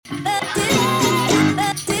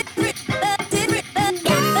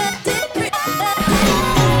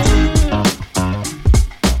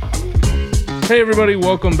Hey everybody,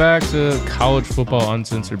 welcome back to College Football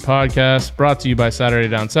Uncensored Podcast, brought to you by Saturday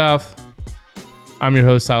Down South. I'm your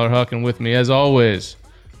host, Tyler Huck, and with me, as always,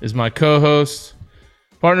 is my co-host,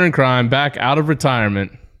 partner in crime, back out of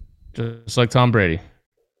retirement, just like Tom Brady,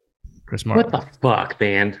 Chris Martin. What the fuck,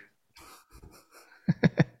 man?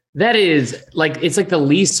 That is, it's like the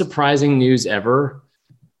least surprising news ever.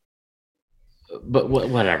 But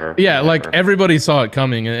whatever. Yeah, like everybody saw it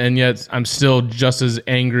coming, and yet I'm still just as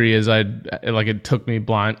angry as it took me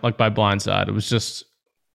by blindside. It was just.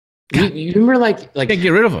 You remember like can't get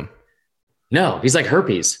rid of him. No, he's like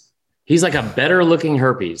herpes. He's like a better looking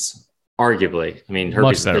herpes, arguably. I mean,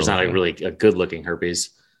 herpes. There's not a good looking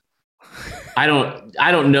herpes. I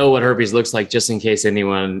don't know what herpes looks like. Just in case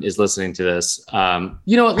anyone is listening to this,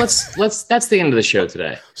 you know what? Let's. That's the end of the show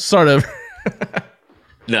today. Sort of.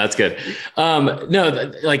 No, that's good. I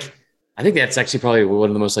think that's actually probably one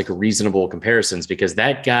of the most reasonable comparisons, because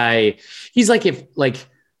that guy, he's like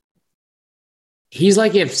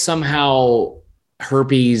if somehow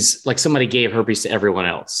herpes, somebody gave herpes to everyone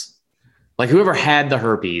else, whoever had the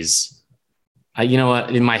herpes. You know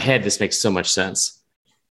what? In my head, this makes so much sense.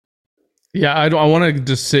 Yeah, I want to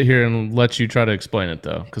just sit here and let you try to explain it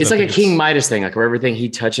though. It's like a King Midas thing, where everything he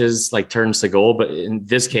touches turns to gold. But in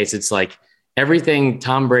this case, it's everything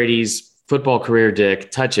Tom Brady's football career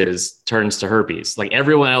dick touches turns to herpes.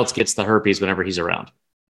 Everyone else gets the herpes whenever he's around.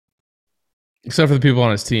 Except for the people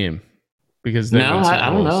on his team. Because I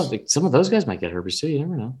don't know. Some of those guys might get herpes too. You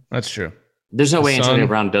never know. That's true. There's no way Antonio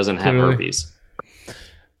Brown doesn't have herpes.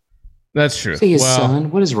 That's true. Say his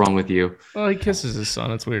son. What is wrong with you? Well, he kisses his son.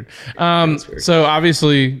 That's weird. So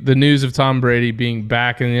obviously the news of Tom Brady being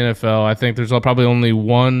back in the NFL, I think there's probably only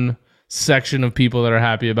one section of people that are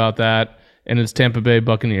happy about that. And it's Tampa Bay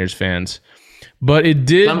Buccaneers fans. But it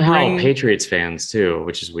did somehow Patriots fans too,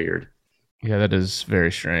 which is weird. Yeah, that is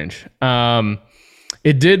very strange.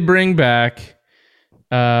 It did bring back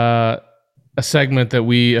a segment that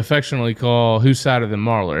we affectionately call Who's Sadder Than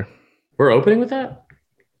Marler. We're opening with that?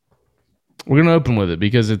 We're going to open with it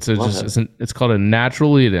because it's called a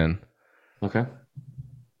natural lead-in. Okay.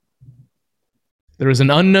 There is an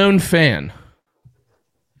unknown fan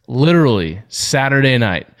literally Saturday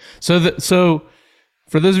night. So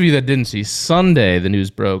for those of you that didn't see, Sunday the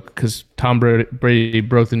news broke because Tom Brady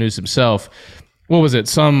broke the news himself. What was it?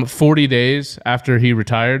 Some 40 days after he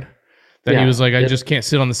retired, that he was like, I just can't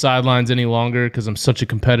sit on the sidelines any longer because I'm such a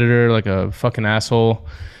competitor, like a fucking asshole.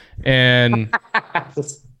 And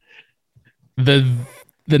the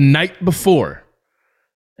night before,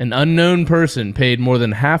 an unknown person paid more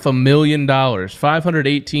than $500,000,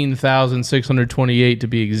 $518,628 to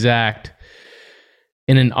be exact,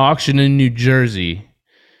 in an auction in New Jersey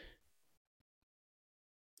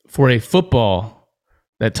for a football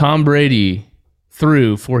that Tom Brady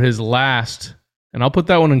threw for his last, and I'll put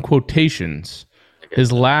that one in quotations,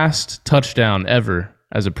 his last touchdown ever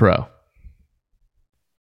as a pro.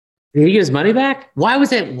 Did he get his money back? Why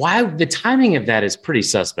was it? Why the timing of that is pretty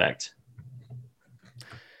suspect.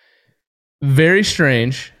 Very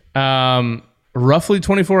strange. Roughly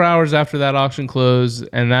 24 hours after that auction closed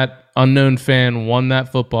and that unknown fan won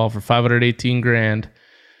that football for $518,000,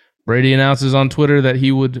 Brady announces on Twitter that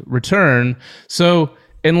he would return. So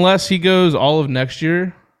unless he goes all of next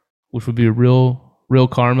year, which would be a real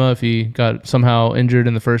karma if he got somehow injured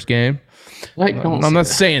in the first game. I'm not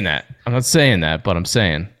saying that. I'm not saying that, but I'm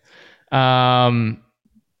saying that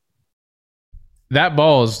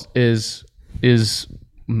ball is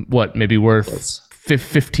what, maybe worth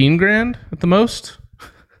 $15,000 at the most.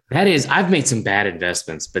 That is, I've made some bad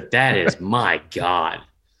investments, but that is my God.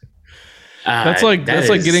 That's like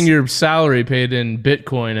getting your salary paid in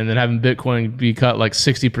Bitcoin and then having Bitcoin be cut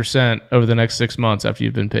 60% over the next 6 months after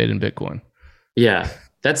you've been paid in Bitcoin. Yeah,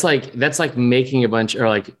 that's like making a bunch,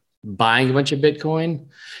 or buying a bunch of Bitcoin.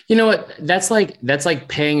 You know what? That's like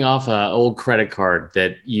paying off an old credit card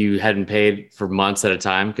that you hadn't paid for months at a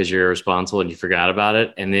time because you're irresponsible and you forgot about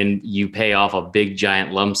it, and then you pay off a big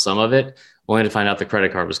giant lump sum of it, only to find out the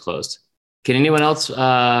credit card was closed. Can anyone else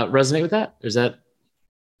resonate with that? Is that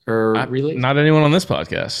really? Not anyone on this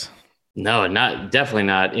podcast. No, definitely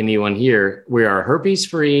not anyone here. We are herpes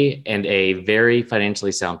free and a very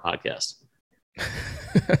financially sound podcast.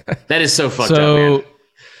 That is so fucked up, man.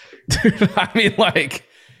 Dude, I mean,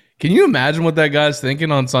 can you imagine what that guy's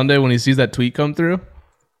thinking on Sunday when he sees that tweet come through?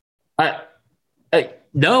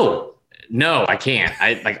 No, I can't.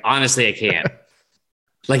 Honestly, I can't.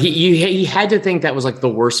 He had to think that was the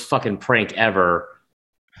worst fucking prank ever.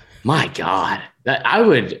 My God, I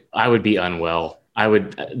would be unwell.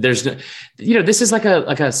 There's no, this is like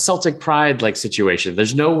a Celtic pride situation.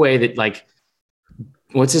 There's no way that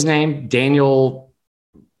what's his name? Daniel,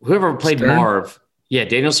 whoever played Stern? Marv. Yeah,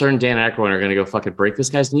 Daniel Stern and Dan Aykroyd are going to go fucking break this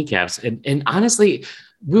guy's kneecaps. And honestly,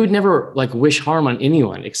 we would never like wish harm on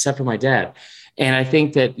anyone except for my dad. And I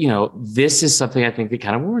think that, this is something I think that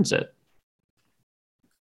kind of warrants it.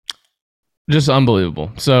 Just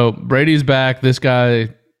unbelievable. So Brady's back. This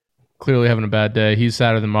guy clearly having a bad day. He's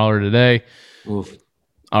sadder than Mahler today. Oof.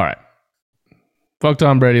 All right. Fuck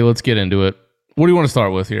Tom Brady. Let's get into it. What do you want to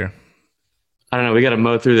start with here? I don't know. We got to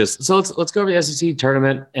mow through this. So let's go over the SEC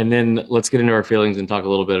tournament, and then let's get into our feelings and talk a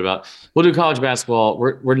little bit about. We'll do college basketball.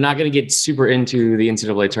 We're not going to get super into the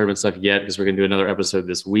NCAA tournament stuff yet because we're going to do another episode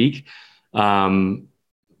this week.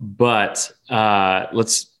 But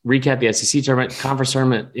let's recap the SEC tournament, conference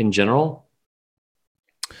tournament in general.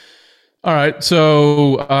 All right.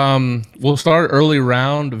 So we'll start early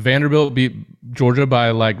round. Vanderbilt beat Georgia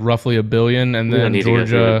by like roughly $1 billion, and then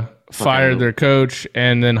Georgia fired their coach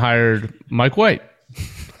and then hired Mike White.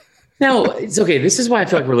 Now, it's okay. This is why I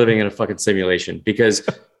feel like we're living in a fucking simulation, because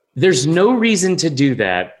there's no reason to do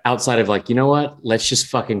that outside of like, you know what? Let's just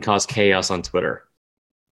fucking cause chaos on Twitter.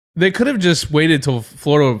 They could have just waited till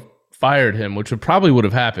Florida fired him, which would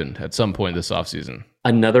have happened at some point this offseason.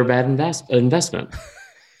 Another bad investment.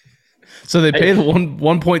 So they paid the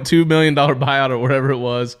 $1.2 million buyout or whatever it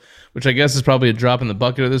was, which I guess is probably a drop in the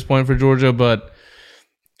bucket at this point for Georgia. But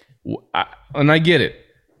I get it.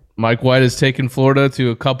 Mike White has taken Florida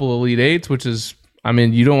to a couple Elite Eights, which is, I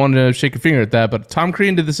mean, you don't want to shake your finger at that. But Tom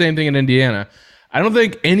Crean did the same thing in Indiana. I don't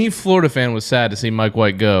think any Florida fan was sad to see Mike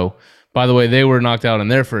White go. By the way, they were knocked out in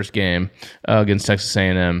their first game against Texas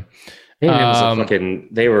A&M. They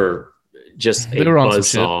were just a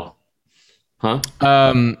buzzsaw. Huh?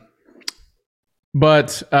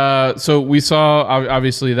 But so we saw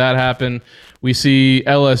obviously that happen. We see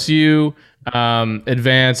LSU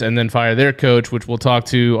advance and then fire their coach, which we'll talk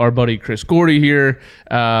to our buddy Chris Gordy here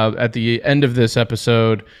at the end of this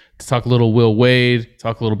episode to talk a little Will Wade,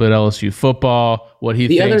 talk a little bit LSU football, what he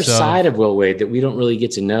thinks the other side of Will Wade that we don't really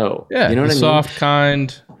get to know. Yeah, you know what I mean? Soft,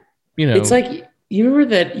 kind. It's like, you remember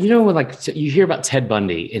that, when like you hear about Ted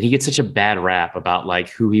Bundy and he gets such a bad rap about like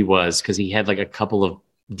who he was because he had like a couple of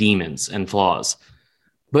demons and flaws,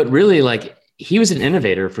 but really like he was an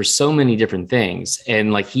innovator for so many different things.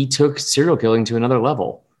 And like he took serial killing to another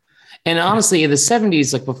level. And honestly, in the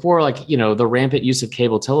 70s, like before, like, the rampant use of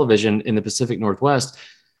cable television in the Pacific Northwest,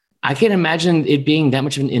 I can't imagine it being that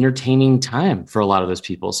much of an entertaining time for a lot of those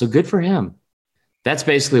people. So good for him. That's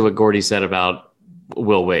basically what Gordy said about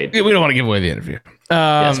Will Wade. We don't want to give away the interview.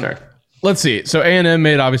 That's fair. Let's see. So A&M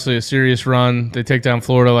made obviously a serious run. They take down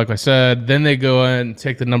Florida, like I said. Then they go and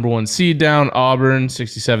take the number 1 seed down, Auburn,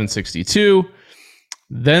 67-62.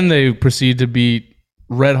 Then they proceed to beat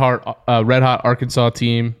red hot Arkansas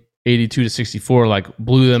team, 82-64, like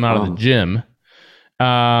blew them out of the gym.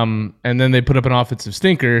 And then they put up an offensive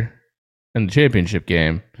stinker in the championship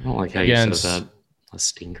game. I don't like how you said that. A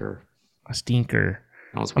stinker.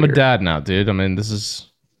 I'm a dad now, dude. I mean, this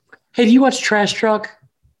is... Hey, do you watch Trash Truck?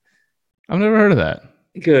 I've never heard of that.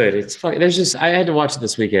 Good. It's fun. I had to watch it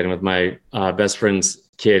this weekend with my best friend's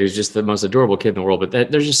kid, who's just the most adorable kid in the world. But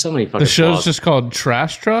there's just so many fucking The show's flaws. just called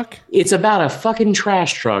Trash Truck? It's about a fucking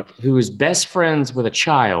trash truck who is best friends with a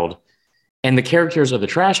child. And the characters of the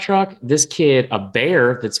trash truck, this kid, a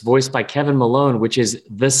bear that's voiced by Kevin Malone, which is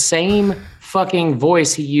the same fucking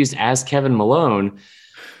voice he used as Kevin Malone,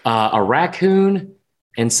 a raccoon,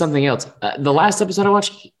 and something else. The last episode I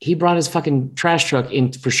watched, he brought his fucking trash truck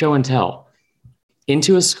in for show and tell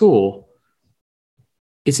into a school.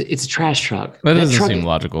 It's a trash truck. That doesn't seem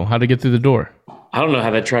logical. How to get through the door? I don't know how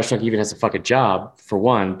that trash truck even has a fucking job, for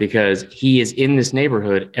one, because he is in this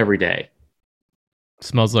neighborhood every day.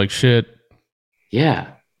 Smells like shit. Yeah.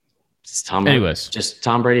 It's Tom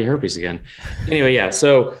Brady herpes again. Anyway, yeah.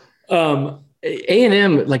 So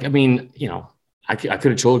A&M, like, I mean, I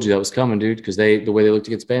could have told you that was coming, dude, because the way they looked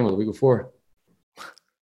against Bama the week before.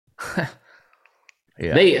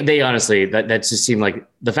 Yeah. They honestly, that just seemed like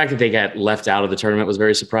the fact that they got left out of the tournament was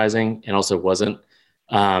very surprising, and also wasn't.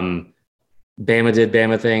 Bama did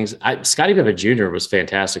Bama things. Scottie Pippen Jr. was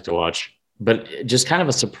fantastic to watch, but just kind of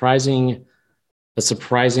a surprising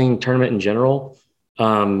tournament in general.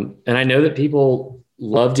 And I know that people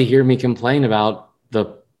love to hear me complain about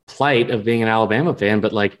the plight of being an Alabama fan,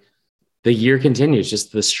 but like the year continues,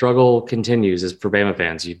 just the struggle continues as for Bama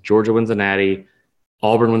fans. Georgia wins the Natty,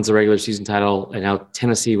 Auburn wins the regular season title, and now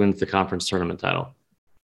Tennessee wins the conference tournament title.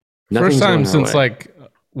 First time since like,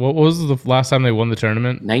 what was the last time they won the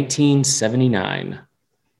tournament? 1979.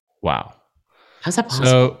 Wow. How's that possible?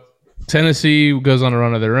 So Tennessee goes on a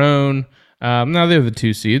run of their own. Now they have the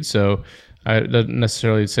 2 seed, so I didn't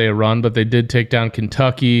necessarily say a run, but they did take down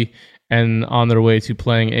Kentucky and on their way to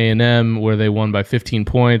playing A&M where they won by 15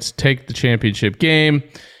 points, take the championship game.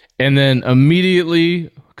 And then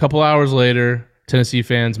immediately, a couple hours later, Tennessee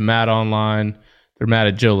fans mad online. They're mad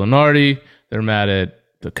at Joe Lunardi. They're mad at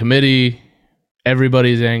the committee.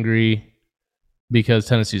 Everybody's angry because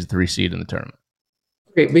Tennessee's a 3 seed in the tournament.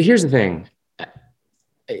 Okay, but here's the thing.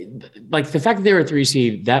 Like the fact that they were a 3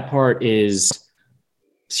 seed, that part is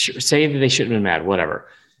say that they shouldn't have been mad, whatever.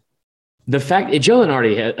 The fact that Joe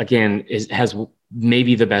Lunardi, again, has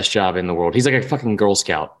maybe the best job in the world. He's like a fucking Girl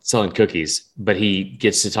Scout selling cookies, but he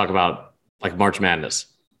gets to talk about like March Madness.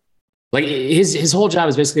 Like his whole job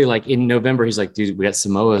is basically like in November, he's like, dude, we got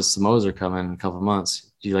Samoas. Samoas are coming in a couple of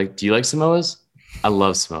months. Do you like Samoas? I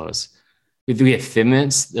love Samoas. We have Thin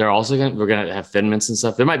Mints. We're gonna have Thin Mints and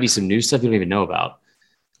stuff. There might be some new stuff you don't even know about.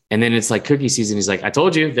 And then it's like cookie season. He's like, I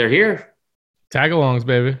told you, they're here. Tagalongs,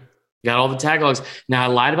 baby. Got all the tagalongs. Now I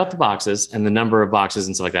lied about the boxes and the number of boxes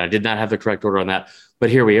and stuff like that. I did not have the correct order on that, but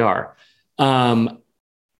here we are.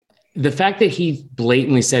 The fact that he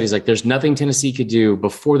blatantly said, he's like, there's nothing Tennessee could do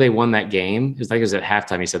before they won that game. It's like it was at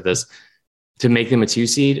halftime. He said this to make them a 2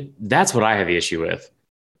 seed. That's what I have the issue with.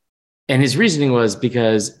 And his reasoning was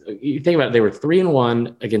because you think about it, they were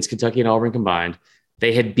 3-1 against Kentucky and Auburn combined.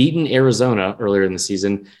 They had beaten Arizona earlier in the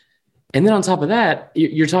season. And then on top of that,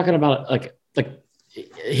 you're talking about like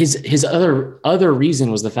his other reason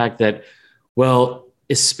was the fact that, well,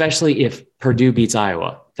 especially if Purdue beats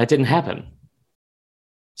Iowa, that didn't happen.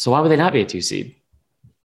 So why would they not be a 2 seed?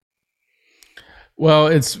 Well,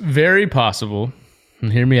 it's very possible.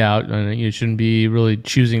 And hear me out. I think you shouldn't be really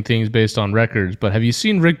choosing things based on records. But have you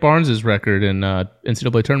seen Rick Barnes' record in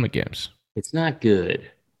NCAA tournament games? It's not good.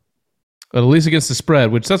 But at least against the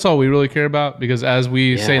spread, which that's all we really care about. Because as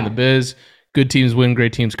we say in the biz, good teams win,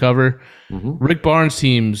 great teams cover. Mm-hmm. Rick Barnes'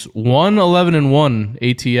 teams won 11-1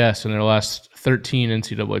 ATS in their last 13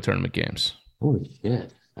 NCAA tournament games. Holy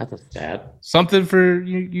shit. That's a stat. Something for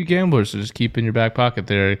you gamblers to just keep in your back pocket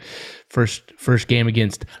there. First game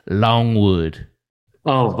against Longwood.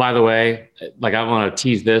 Oh, by the way, like I want to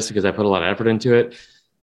tease this because I put a lot of effort into it.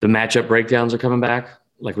 The matchup breakdowns are coming back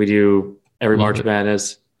like we do every March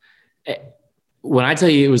Madness. When I tell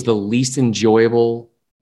you it was the least enjoyable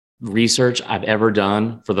research I've ever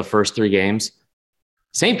done for the first 3 games,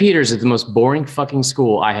 St. Peter's is the most boring fucking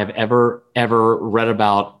school I have ever read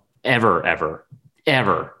about, ever.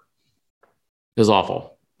 It was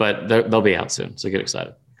awful, but they'll be out soon, so get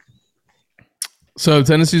excited. So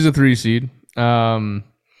Tennessee's a 3 seed. Where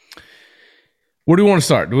do we want to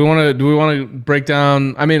start? Do we want to break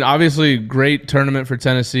down? I mean, obviously, great tournament for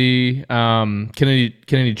Tennessee.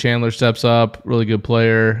 Kennedy Chandler steps up, really good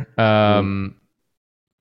player.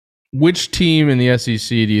 Which team in the SEC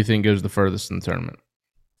do you think goes the furthest in the tournament?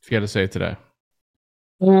 If you had to say it today.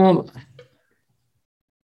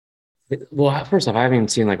 Well, first off, I haven't even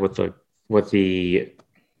seen like what the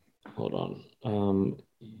hold on.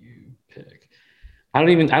 You pick. I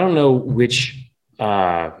don't know which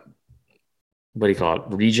what do you call it?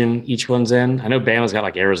 Region each one's in. I know Bama's got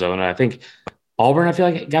like Arizona. I think Auburn, I feel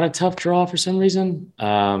like got a tough draw for some reason.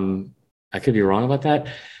 I could be wrong about that.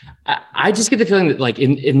 I just get the feeling that like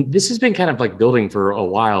in this has been kind of like building for a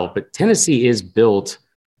while, but Tennessee is built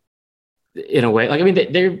in a way. Like, I mean,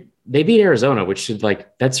 they beat Arizona, which should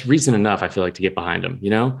like, that's reason enough, I feel like, to get behind them, you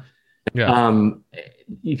know? Yeah.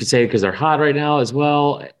 You could say because they're hot right now as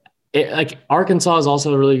well. Like Arkansas is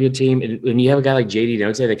also a really good team. And when you have a guy like JD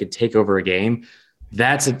Note that could take over a game,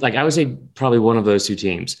 that's like, I would say probably one of those 2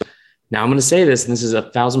 teams. Now I'm going to say this, and this is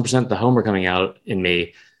 1,000% the homer coming out in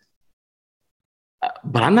me,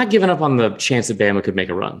 but I'm not giving up on the chance that Bama could make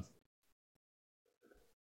a run.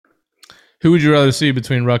 Who would you rather see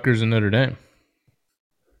between Rutgers and Notre Dame?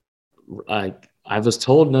 I was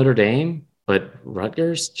told Notre Dame, but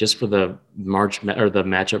Rutgers just for the the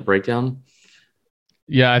matchup breakdown.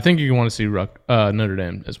 Yeah, I think you want to see Notre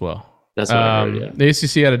Dame as well. That's what I heard, yeah. The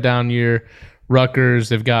ACC had a down year. Rutgers,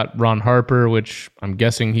 they've got Ron Harper, which I'm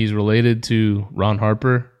guessing he's related to Ron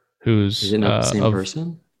Harper, who's is it not the same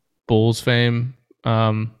person? Bulls fame.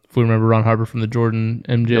 If we remember Ron Harper from the Jordan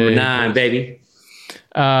MJ. Number 9, baby.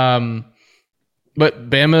 But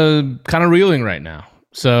Bama kind of reeling right now.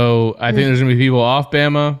 So I think there's going to be people off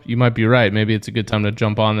Bama. You might be right. Maybe it's a good time to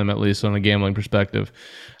jump on them, at least on a gambling perspective.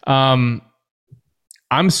 I'm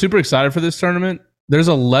super excited for this tournament. There's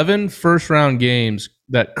 11 first-round games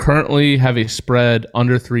that currently have a spread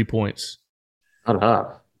under 3 points. Shut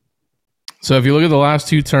up. So if you look at the last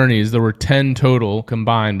 2 tourneys, there were 10 total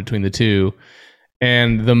combined between the 2.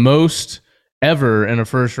 And the most ever in a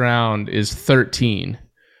first round is 13.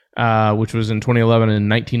 which was in 2011 and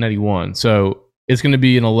 1991. So it's going to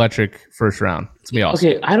be an electric first round. It's going to be awesome.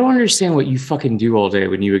 Okay, I don't understand what you fucking do all day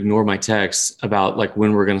when you ignore my texts about like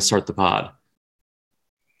when we're going to start the pod.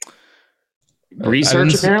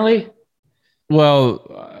 Research, apparently?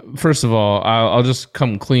 Well, first of all, I'll just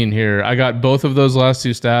come clean here. I got both of those last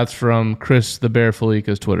two stats from Chris the Bear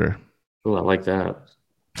Felica's Twitter. Oh, I like that.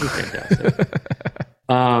 Fantastic.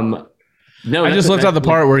 No, I just left out the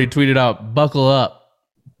part where he tweeted out, "Buckle up."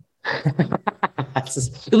 I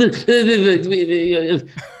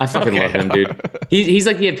fucking love him, dude. He's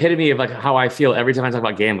like the epitome of like how I feel every time I talk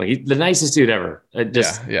about gambling. He's the nicest dude ever.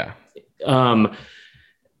 Yeah.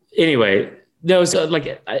 Anyway, no. So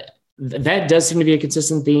like that does seem to be a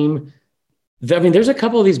consistent theme. I mean, there's a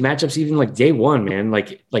couple of these matchups even like day one, man.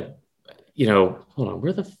 Like hold on,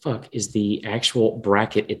 where the fuck is the actual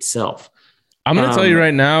bracket itself? I'm going to tell you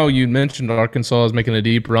right now, you mentioned Arkansas is making a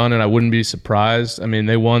deep run, and I wouldn't be surprised. I mean,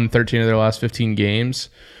 they won 13 of their last 15 games,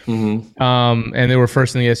 and they were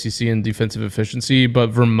first in the SEC in defensive efficiency.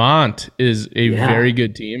 But Vermont is a very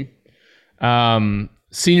good team.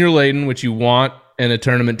 Senior laden, which you want in a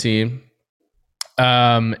tournament team.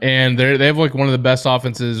 And they have like one of the best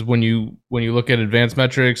offenses when you look at advanced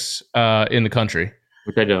metrics in the country.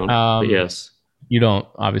 Which I don't, but yes. You don't,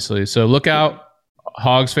 obviously. So look out,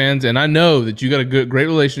 Hogs fans, and I know that you got a great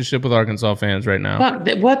relationship with Arkansas fans right now.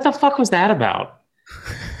 What the fuck was that about?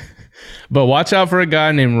 But watch out for a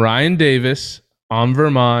guy named Ryan Davis on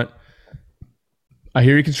Vermont. I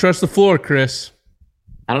hear you can trust the floor, Chris.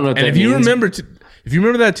 I don't know. And if you remember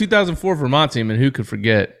that 2004 Vermont team, and who could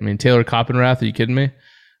forget? I mean, Taylor Coppenrath. Are you kidding me?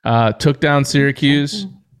 Took down Syracuse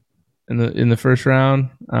in the first round.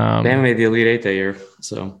 Bama made the Elite Eight that year,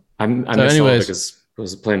 so I missed all because I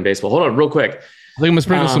was playing baseball. Hold on, real quick. I think I'm gonna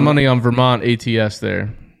sprinkle some money on Vermont ATS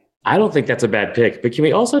there. I don't think that's a bad pick, but can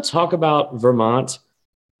we also talk about Vermont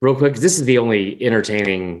real quick? This is the only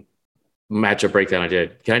entertaining matchup breakdown I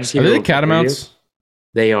did. Can I just give you the Catamounts?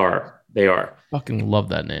 They are. Fucking love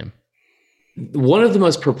that name. One of the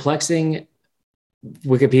most perplexing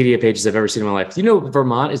Wikipedia pages I've ever seen in my life. Do you know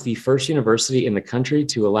Vermont is the first university in the country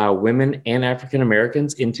to allow women and African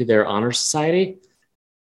Americans into their honor society?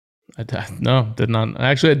 No, did not.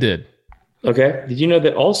 Actually, I did. Okay. Did you know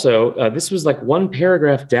that also, this was like one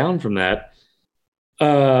paragraph down from that.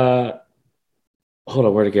 Hold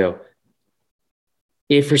on, where'd it go?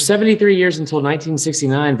 For 73 years until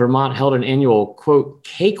 1969, Vermont held an annual, quote,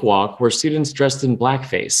 cakewalk where students dressed in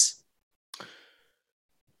blackface.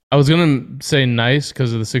 I was going to say nice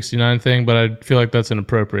because of the 69 thing, but I feel like that's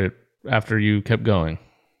inappropriate after you kept going.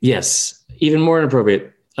 Yes, even more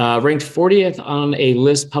inappropriate. Ranked 40th on a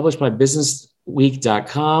list published by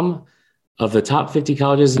businessweek.com of the top 50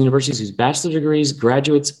 colleges and universities whose bachelor degrees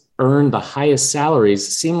graduates earn the highest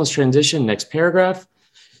salaries. Seamless transition, next paragraph.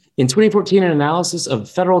 In 2014, an analysis of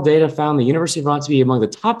federal data found the University of Vermont to be among the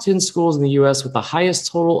top 10 schools in the U.S. with the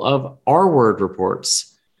highest total of R-word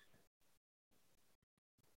reports.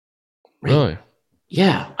 Really?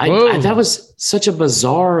 Yeah. That was such a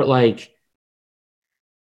bizarre,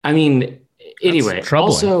 anyway,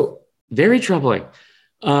 also very troubling.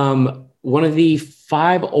 One of the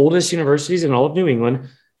 5 oldest universities in all of New England,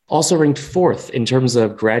 also ranked 4th in terms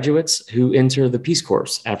of graduates who enter the Peace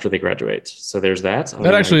Corps after they graduate. So there's that.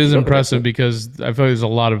 That actually is impressive because I feel like there's a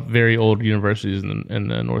lot of very old universities in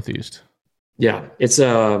the Northeast. Yeah, it's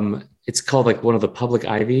called like one of the public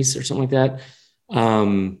Ivies or something like that.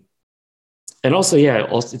 And also,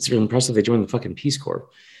 it's really impressive they joined the fucking Peace Corps.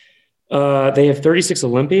 They have 36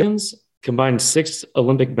 Olympians, combined 6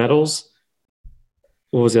 Olympic medals.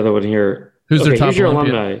 What was the other one here? Who's their top here's your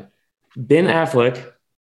Olympian? alumni. Ben Affleck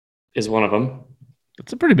is one of them.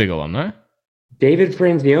 That's a pretty big alumni. David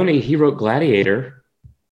Franzioni, he wrote Gladiator.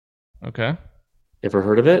 Okay. Ever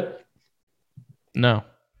heard of it? No.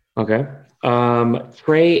 Okay.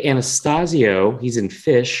 Trey Anastasio, he's in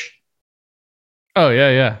Fish. Oh,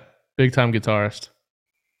 yeah. Big time guitarist.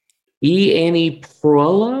 Annie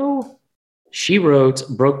Prolo, she wrote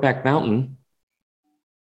Brokeback Mountain.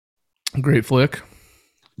 Great flick.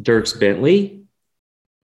 Dierks Bentley.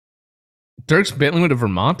 Dierks Bentley went to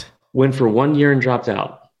Vermont? Went for 1 year and dropped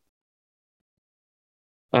out.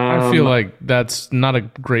 I feel like that's not a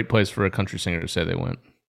great place for a country singer to say they went.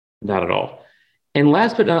 Not at all. And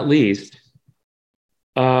last but not least,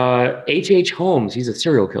 H.H. Holmes, he's a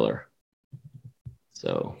serial killer.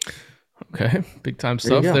 So, okay, big time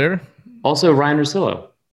stuff there. Also, Ryan Russillo.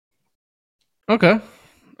 Okay,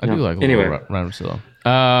 I do like Ryan Russillo.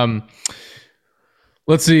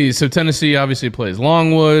 Let's see. So Tennessee obviously plays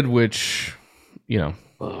Longwood, which I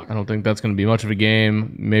don't think that's going to be much of a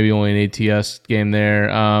game. Maybe only an ATS game there.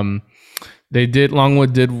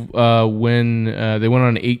 Longwood did win. They went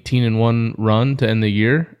on an 18-1 run to end the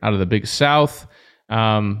year out of the Big South.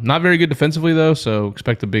 Not very good defensively though, so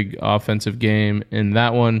expect a big offensive game in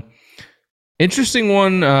that one. Interesting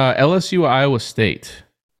one, LSU Iowa State.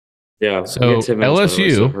 Yeah. So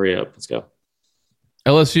LSU, so hurry up, let's go.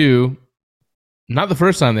 LSU, not the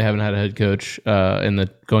first time they haven't had a head coach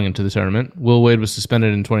going into the tournament. Will Wade was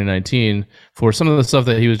suspended in 2019 for some of the stuff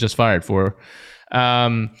that he was just fired for.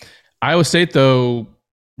 Iowa State, though,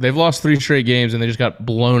 they've lost 3 straight games and they just got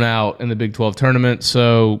blown out in the Big 12 tournament.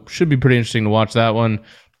 So should be pretty interesting to watch that one.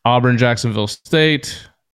 Auburn, Jacksonville State.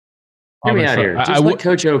 Get me out here. Just let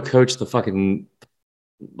Coach O coach the fucking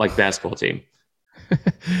basketball team.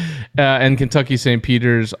 And Kentucky St.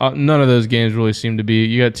 Peter's. None of those games really seem to be.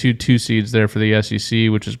 You got two seeds there for the SEC,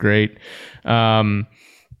 which is great.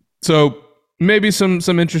 So maybe some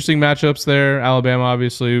interesting matchups there. Alabama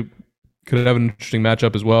obviously could have an interesting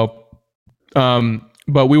matchup as well.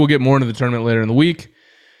 But we will get more into the tournament later in the week.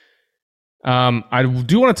 I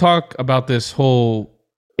do want to talk about this whole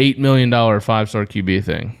 $8 million 5-star QB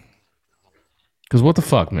thing. Because what the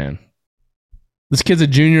fuck, man? This kid's a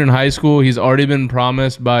junior in high school. He's already been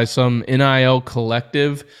promised by some NIL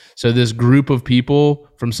collective. So this group of people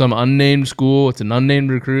from some unnamed school, it's an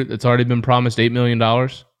unnamed recruit that's already been promised $8 million. I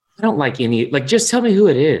don't like any, just tell me who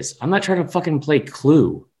it is. I'm not trying to fucking play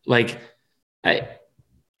Clue.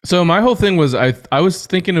 So my whole thing was I was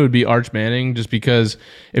thinking it would be Arch Manning, just because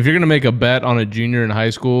if you're going to make a bet on a junior in high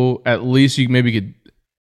school, at least you maybe could,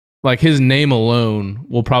 his name alone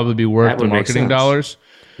will probably be worth the marketing dollars.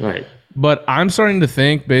 Right. But I'm starting to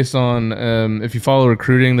think, based on if you follow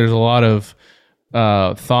recruiting, there's a lot of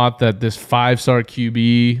thought that this 5-star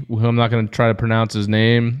QB, who I'm not going to try to pronounce his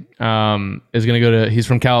name, is going to he's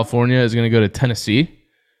from California, is going to go to Tennessee.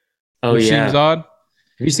 Oh, which yeah. Seems odd.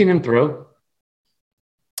 Have you seen him throw?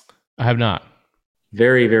 I have not.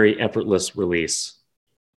 Very, very effortless release.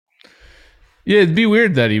 Yeah, it'd be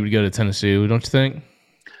weird that he would go to Tennessee, don't you think?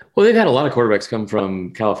 Well, they've had a lot of quarterbacks come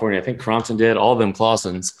from California. I think Cronson did, all of them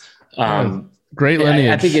Clausens. Great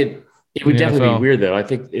lineage. I think it would definitely be weird, though. I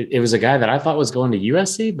think it was a guy that I thought was going to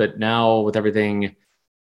USC, but now with everything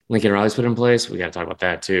Lincoln Riley's put in place, we got to talk about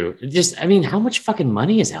that too. How much fucking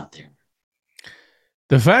money is out there?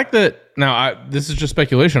 The fact that this is just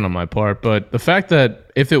speculation on my part, but the fact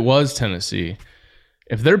that if it was Tennessee,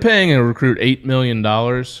 if they're paying a recruit $8 million,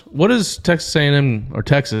 what is Texas A&M or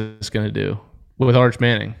Texas going to do with Arch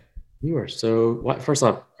Manning? You are so. First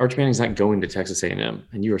off, Arch Manning's not going to Texas A&M,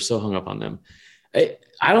 and you are so hung up on them.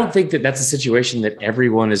 I don't think that that's a situation that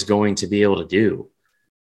everyone is going to be able to do.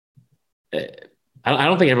 I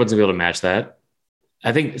don't think everyone's gonna be able to match that.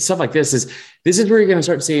 I think stuff like this is where you're going to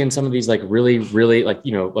start seeing some of these really, really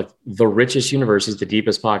the richest universities, the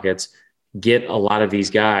deepest pockets get a lot of these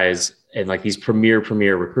guys and these premier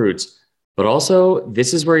recruits. But also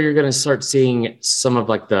this is where you're going to start seeing some of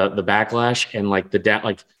the backlash and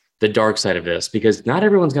the dark side of this, because not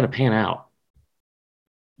everyone's going to pan out.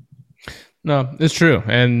 No, it's true.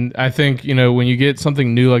 And I think, when you get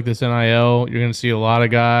something new like this NIL, you're going to see a lot of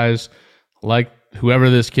guys like whoever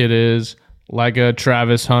this kid is, like a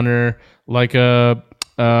Travis Hunter, like a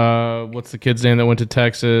what's the kid's name that went to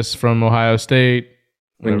Texas from Ohio State?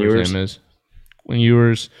 Whatever his name is. When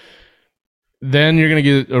Ewers. Then you're going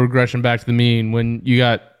to get a regression back to the mean when you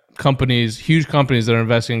got huge companies that are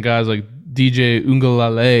investing in guys like DJ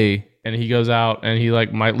Ungalale, and he goes out and he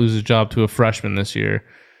might lose his job to a freshman this year.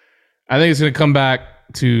 I think it's going to come back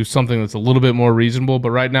to something that's a little bit more reasonable,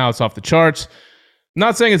 but right now it's off the charts.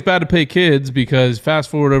 Not saying it's bad to pay kids, because fast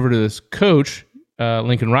forward over to this coach,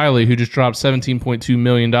 Lincoln Riley, who just dropped $17.2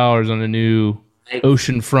 million on a new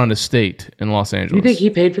oceanfront estate in Los Angeles. You think he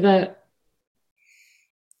paid for that?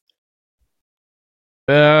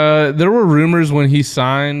 There were rumors when he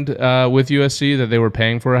signed with USC that they were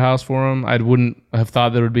paying for a house for him. I wouldn't have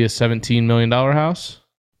thought there would be a $17 million house.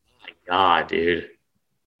 Oh my God, dude.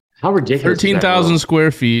 How ridiculous. 13,000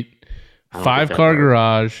 square feet. 5-car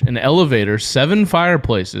garage, an elevator, 7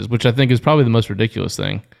 fireplaces, which I think is probably the most ridiculous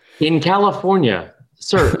thing. In California,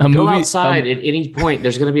 sir, go outside at any point.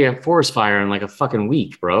 There's going to be a forest fire in a fucking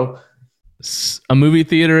week, bro. A movie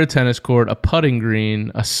theater, a tennis court, a putting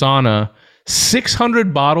green, a sauna,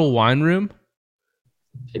 600-bottle wine room.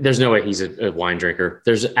 There's no way he's a wine drinker.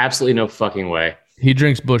 There's absolutely no fucking way. He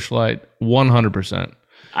drinks Busch Light, 100%.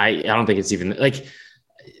 I don't think it's even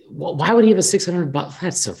why would he have a 600 bottle?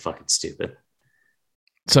 That's so fucking stupid.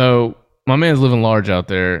 So my man's living large out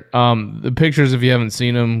there. The pictures, if you haven't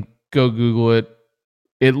seen them, go Google it.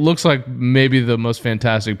 It looks like maybe the most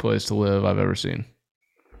fantastic place to live I've ever seen.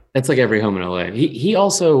 That's like every home in LA. He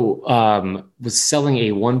also was selling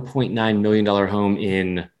a $1.9 million home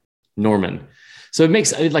in Norman. So it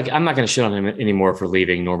makes like I'm not going to shit on him anymore for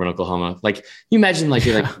leaving Norman, Oklahoma. Like you imagine, like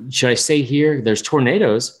you're like, should I stay here? There's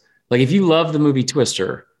tornadoes. Like if you love the movie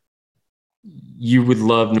Twister, you would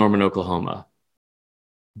love Norman, Oklahoma.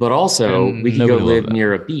 But also, And we could go nobody live loved that.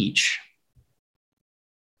 near a beach.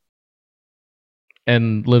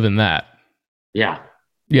 And live in that. Yeah.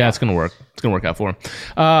 Yeah, it's gonna work. It's gonna work out for him.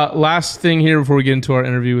 Last thing here before we get into our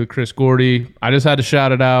interview with Chris Gordy, I just had to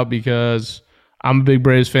shout it out because I'm a big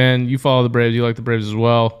Braves fan. You follow the Braves, you like the Braves as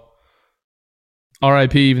well.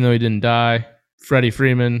 R.I.P. Even though he didn't die, Freddie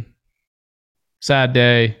Freeman. Sad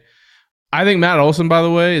day. I think Matt Olson, by the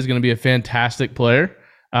way, is going to be a fantastic player.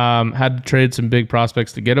 Had to trade some big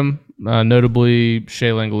prospects to get him, notably Shea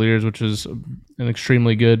Langoliers, which is an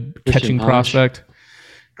extremely good catching prospect.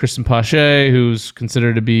 Kristen Pache, who's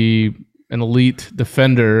considered to be an elite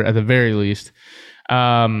defender at the very least.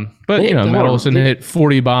 But, you know, Matt Olson hit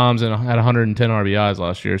 40 bombs and had 110 RBIs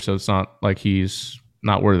last year, so it's not like he's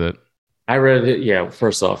not worth it. I read it. Yeah,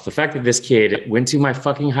 first off, the fact that this kid went to my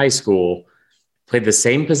fucking high school, played the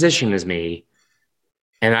same position as me,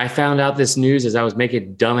 and I found out this news as I was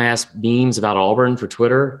making dumbass memes about Auburn for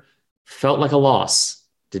Twitter, felt like a loss.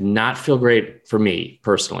 Did not feel great for me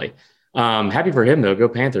personally. Happy for him though. Go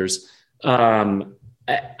Panthers. I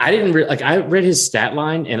didn't I read his stat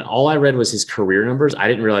line and all I read was his career numbers. I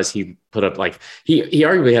didn't realize he put up like he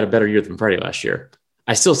arguably had a better year than Freddie last year.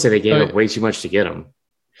 I still say they gave up way too much to get him.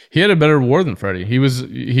 He had a better WAR than Freddie. He was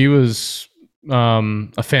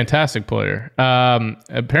a fantastic player.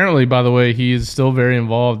 Apparently, by the way, he is still very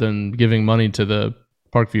involved in giving money to the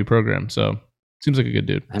Parkview program. So seems like a good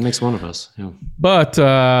dude. That makes one of us. Yeah. But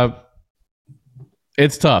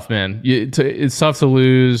it's tough, man. It's tough to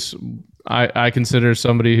lose. I consider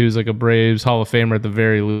somebody who's like a Braves Hall of Famer at the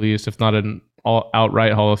very least, if not an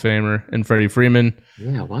outright Hall of Famer, and Freddie Freeman.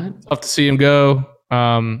 Yeah, what? Tough to see him go.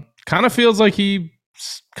 Kind of feels like he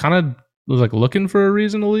kind of was like looking for a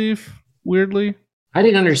reason to leave. Weirdly, I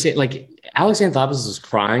didn't understand. Like Alex Anthopoulos was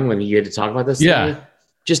crying when he had to talk about this. Yeah, today.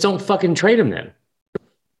 Just don't fucking trade him then.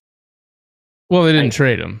 Well, they didn't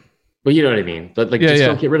trade him. But you know what I mean. But like,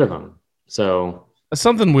 don't get rid of him. So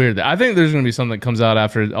something weird. I think there's going to be something that comes out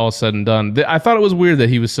after all said and done. I thought it was weird that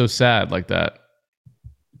he was so sad like that.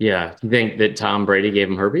 Yeah, you think that Tom Brady gave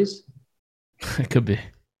him herpes? It could be.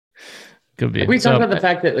 Could be. Like we talked about the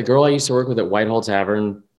fact that the girl I used to work with at Whitehall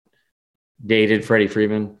Tavern dated Freddie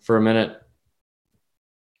Freeman for a minute.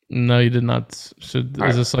 No, you did not. Is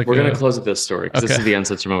this like we're going to close with this story because this is the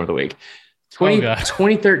uncensored moment of the week.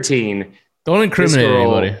 2013. Don't incriminate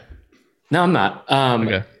anybody. No, I'm not.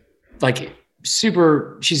 Okay. Like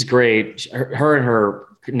super, she's great. Her and her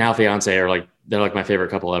now fiance are like, they're like my favorite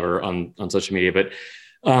couple ever on social media. But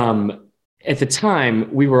at the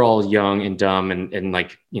time we were all young and dumb and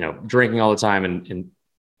like, you know, drinking all the time. And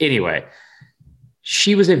anyway,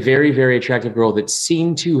 she was a very, very attractive girl that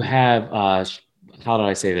seemed to have, how did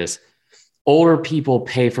I say this? Older people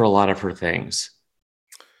pay for a lot of her things.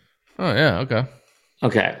 Oh yeah. Okay.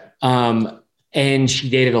 Okay. And she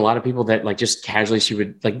dated a lot of people that like just casually, she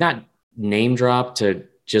would like not name drop to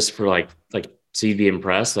just for like, so you'd be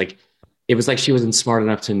impressed. Like it was like, she wasn't smart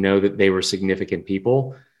enough to know that they were significant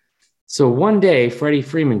people. So one day Freddie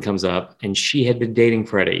Freeman comes up and she had been dating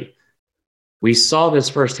Freddie. We saw this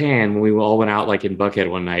firsthand when we all went out like in Buckhead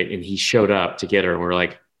one night and he showed up to get her. And we're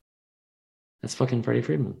like, that's fucking Freddie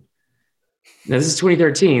Freeman. Now this is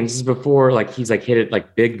 2013. This is before like, he's like hit it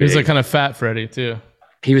like big. He's like kind of fat Freddie too.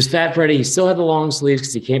 He was fat Freddie. He still had the long sleeves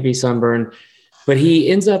because he can't be sunburned. But he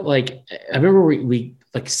ends up like, I remember we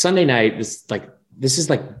like Sunday night, this is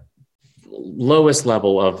like lowest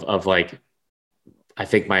level of like, I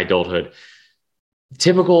think my adulthood.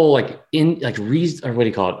 Typical like or what do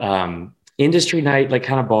you call it? Industry night, like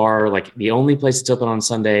kind of bar, like the only place that's open on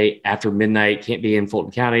Sunday after midnight, can't be in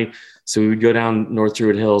Fulton County. So we would go down North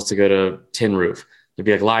Druid Hills to go to Tin Roof. There'd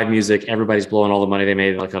be like live music. Everybody's blowing all the money they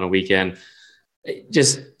made like on a weekend.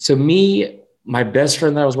 Just so me, my best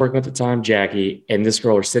friend that I was working with at the time, Jackie, and this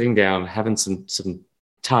girl are sitting down having some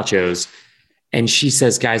tachos, and she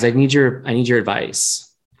says, "Guys, I need your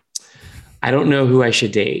advice. I don't know who I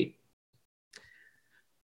should date,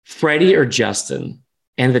 Freddie or Justin."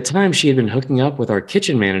 And at the time, she had been hooking up with our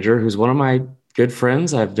kitchen manager, who's one of my good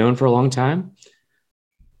friends I've known for a long time.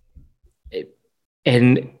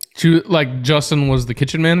 And like Justin was the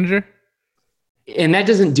kitchen manager. And that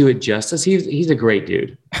doesn't do it justice. He's a great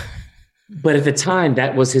dude. But at the time,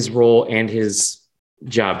 that was his role and his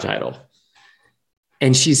job title.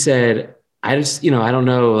 And she said, I just, I don't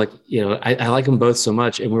know. Like, I like them both so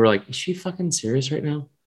much. And we were like, is she fucking serious right now?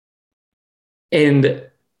 And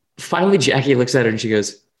finally, Jackie looks at her and she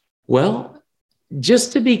goes, well,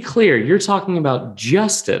 just to be clear, you're talking about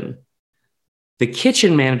Justin, the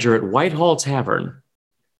kitchen manager at Whitehall Tavern,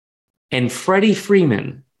 and Freddie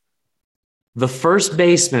Freeman, the first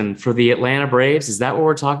baseman for the Atlanta Braves. Is that what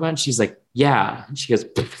we're talking about? And she's like, yeah. And she goes,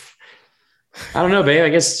 I don't know, babe. I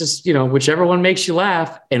guess just, whichever one makes you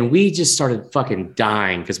laugh. And we just started fucking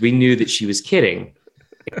dying because we knew that she was kidding.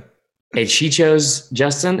 And she chose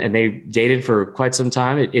Justin, and they dated for quite some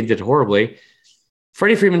time. It ended horribly.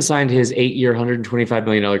 Freddie Freeman signed his 8-year, $125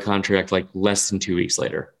 million contract like less than 2 weeks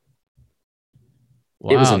later.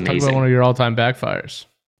 Wow, it was amazing. Talk about one of your all-time backfires.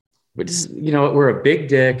 But just, we're a big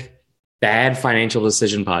dick, bad financial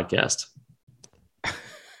decision podcast.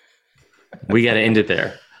 We got to end it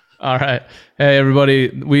there. All right. Hey, everybody.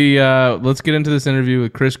 Let's get into this interview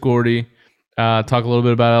with Chris Gordy. Talk a little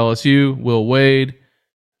bit about LSU, Will Wade,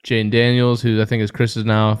 Jane Daniels, who I think is Chris's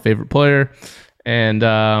now favorite player, and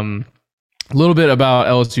a little bit about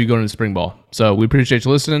LSU going into spring ball. So we appreciate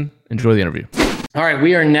you listening. Enjoy the interview. All right.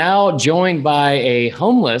 We are now joined by a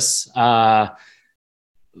homeless, just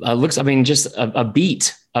a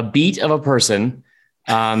beat of a person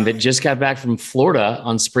that just got back from Florida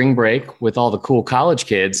on spring break with all the cool college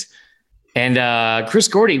kids. And Chris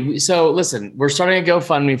Gordy. So listen, we're starting a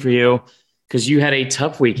GoFundMe for you because you had a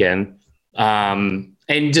tough weekend.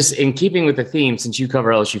 And just in keeping with the theme, since you cover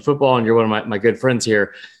LSU football and you're one of my good friends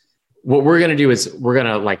here, what we're going to do is we're going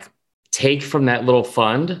to take from that little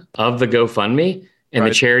fund of the GoFundMe and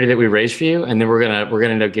the charity that we raised for you. And then we're going to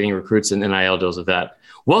end up getting recruits and NIL deals with that.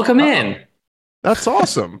 Welcome in. That's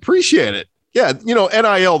awesome. Appreciate it. Yeah.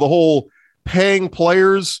 NIL, the whole paying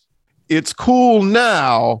players, it's cool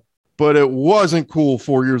now, but it wasn't cool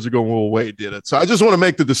 4 years ago when Will Wade did it. So I just want to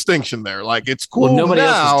make the distinction there. It's cool. Well, nobody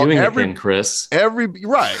now. else is doing it then, Chris.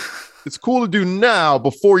 Right. It's cool to do now,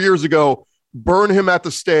 but 4 years ago, burn him at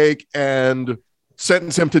the stake and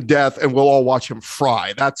sentence him to death, and we'll all watch him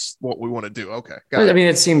fry. That's what we want to do. Okay. I mean,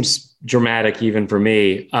 it seems dramatic even for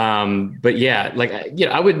me. But yeah,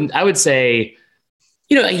 I would say,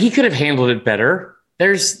 he could have handled it better.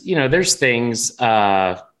 There's things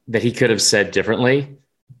that he could have said differently.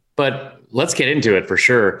 But let's get into it for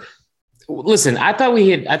sure. Listen, I thought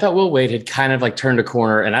Will Wade had kind of turned a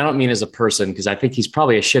corner, and I don't mean as a person because I think he's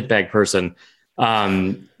probably a shitbag person.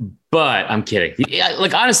 But I'm kidding.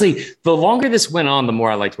 Honestly, the longer this went on, the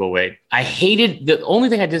more I liked Will Wade. The only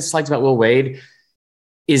thing I disliked about Will Wade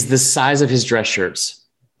is the size of his dress shirts.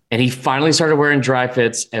 And he finally started wearing dry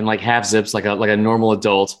fits and half zips like a normal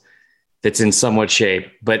adult that's in somewhat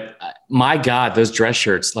shape. But my God, those dress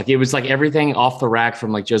shirts, it was everything off the rack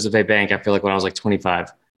from Joseph A. Bank, I feel when I was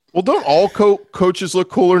 25. Well, don't all coaches look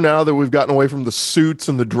cooler now that we've gotten away from the suits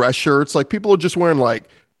and the dress shirts? People are just wearing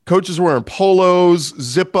coaches wearing polos,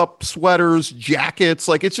 zip up sweaters, jackets.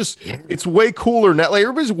 It's way cooler now.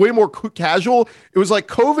 Everybody's way more casual. It was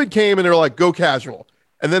COVID came and they were go casual.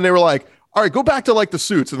 And then they were all right, go back to the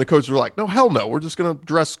suits. And the coaches were no, hell no. We're just going to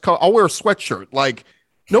dress. I'll wear a sweatshirt.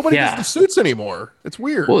 Nobody does the suits anymore. It's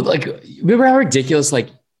weird. Well, remember how ridiculous,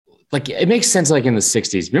 it makes sense in the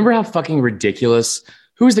 60s. Remember how fucking ridiculous?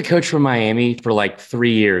 Who was the coach from Miami for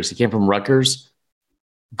 3 years? He came from Rutgers.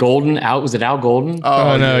 Was it Al Golden?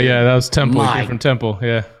 Oh no, yeah, that was Temple. He came from Temple,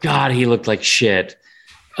 yeah. God, he looked like shit.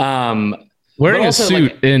 Wearing a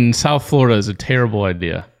suit in South Florida is a terrible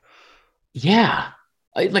idea. Yeah.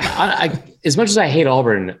 I as much as I hate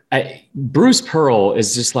Auburn, Bruce Pearl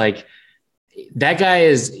is just that guy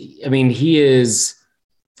is, he is,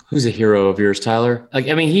 who's a hero of yours, Tyler?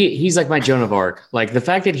 He's my Joan of Arc. The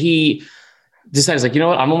fact that he decides you know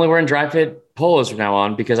what, I'm only wearing dry fit polos from now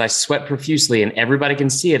on because I sweat profusely and everybody can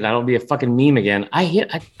see it and I don't be a fucking meme again. I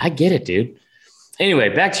get it, dude. Anyway,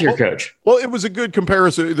 back to your coach. Well, it was a good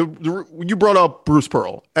comparison. You brought up Bruce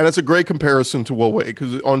Pearl, and it's a great comparison to Will Wade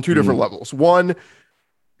because on two different levels. One,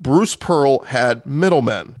 Bruce Pearl had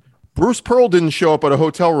middlemen. Bruce Pearl didn't show up at a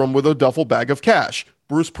hotel room with a duffel bag of cash.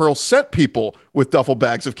 Bruce Pearl sent people with duffel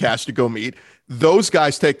bags of cash to go meet. Those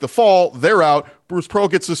guys take the fall. They're out. Bruce Pearl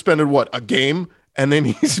gets suspended, a game? And then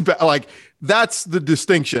he's back. That's the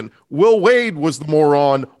distinction. Will Wade was the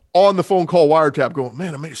moron on the phone call wiretap going,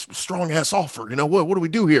 man, I made a strong ass offer. What do we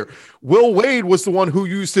do here? Will Wade was the one who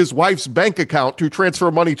used his wife's bank account to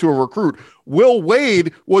transfer money to a recruit. Will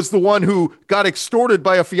Wade was the one who got extorted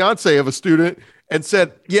by a fiance of a student and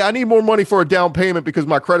said, yeah, I need more money for a down payment because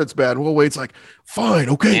my credit's bad. Will Wade's fine,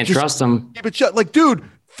 okay. Can't trust him. Keep it shut. Dude,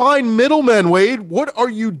 find middlemen, Wade. What are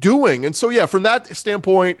you doing? And so, yeah, from that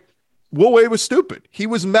standpoint, Will Wade was stupid. He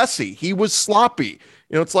was messy. He was sloppy.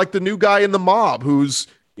 It's like the new guy in the mob who's,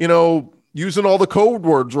 using all the code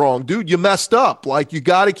words wrong. Dude, you messed up. Like, you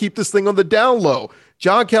got to keep this thing on the down low.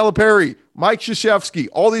 John Calipari, Mike Krzyzewski,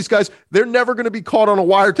 all these guys, they're never going to be caught on a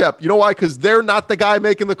wiretap. You know why? Because they're not the guy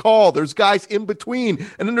making the call. There's guys in between,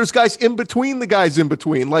 and then there's guys in between the guys in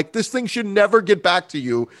between. Like, this thing should never get back to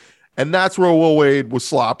you, and that's where Will Wade was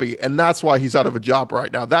sloppy, and that's why he's out of a job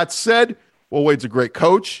right now. That said, Will Wade's a great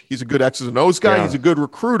coach. He's a good X's and O's guy. Yeah. He's a good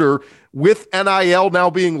recruiter. With NIL now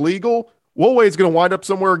being legal, Will Wade's going to wind up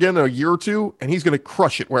somewhere again in a year or two, and he's going to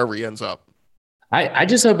crush it wherever he ends up. I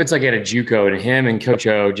just hope it's like at a JUCO and him and Coach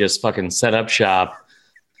O just fucking set up shop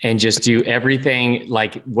and just do everything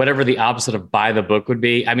like whatever the opposite of buy the book would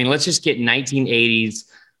be. I mean, let's just get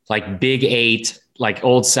 1980s, like Big Eight, like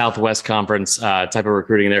old Southwest Conference type of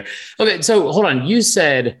recruiting there. Okay, so hold on. You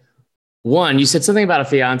said something about a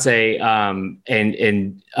fiance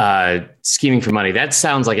and scheming for money. That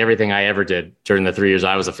sounds like everything I ever did during the 3 years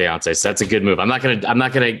I was a fiance. So that's a good move. I'm not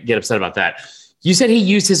gonna get upset about that. You said he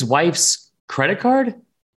used his wife's credit card?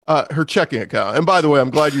 Her checking account. And by the way, I'm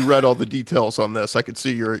glad you read all the details on this. I could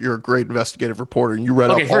see you're a great investigative reporter, and you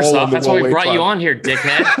read okay, up first all off, on the that's why we brought you on here,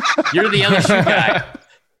 dickhead. You're the other shoe guy.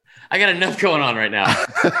 I got enough going on right now.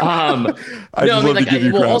 I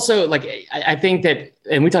think that,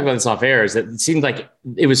 and we talked about this off air, is that it seemed like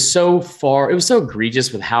it was so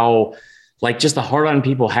egregious with how, like, just the hard on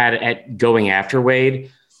people had at going after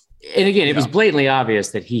Wade. And again, it was blatantly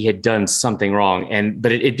obvious that he had done something wrong.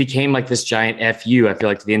 But it became like this giant FU, I feel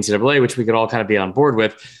like, to the NCAA, which we could all kind of be on board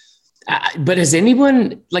with. But has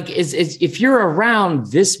anyone, like, if you're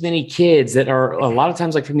around this many kids that are a lot of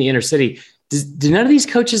times like from the inner city, do none of these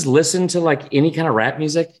coaches listen to like any kind of rap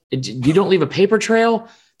music? You don't leave a paper trail?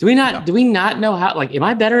 Do we not know how, like, am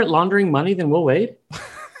I better at laundering money than Will Wade?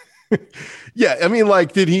 Yeah, I mean,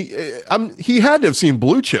 like, did he? He had to have seen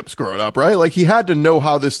Blue Chips growing up, right? Like, he had to know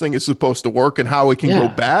how this thing is supposed to work and how it can go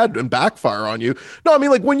bad and backfire on you. No, I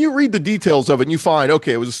mean, like, when you read the details of it, and you find,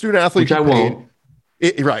 okay, it was a student athlete. Which I won't.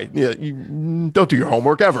 Right? Yeah, you don't do your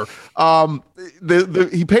homework ever.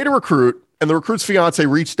 He paid a recruit, and the recruit's fiance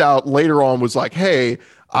reached out later on, was like, "Hey,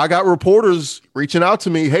 I got reporters reaching out to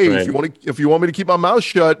me. Hey, right. if you want me to keep my mouth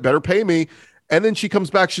shut, better pay me." And then she comes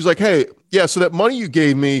back. She's like, "Hey, yeah, so that money you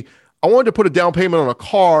gave me, I wanted to put a down payment on a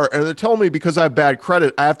car, and they're telling me because I have bad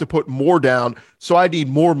credit, I have to put more down, so I need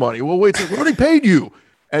more money." Well, wait, we already paid you.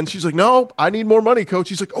 And she's like, "No, I need more money, coach."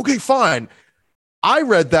 He's like, "Okay, fine." I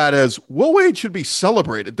read that as Will Wade should be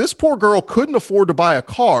celebrated. This poor girl couldn't afford to buy a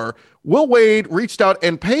car. Will Wade reached out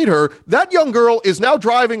and paid her. That young girl is now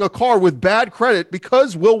driving a car with bad credit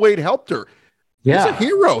because Will Wade helped her. Yeah. He's a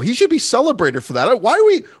hero. He should be celebrated for that. Why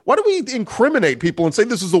do we incriminate people and say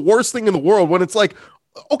this is the worst thing in the world when it's like,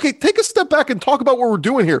 okay, take a step back and talk about what we're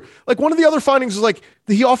doing here. Like, one of the other findings is like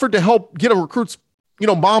he offered to help get a recruit's,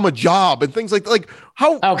 mom a job and things like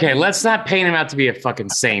how. Okay, let's not paint him out to be a fucking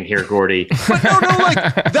saint here, Gordy. But no,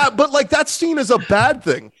 like that. But like that's seen as a bad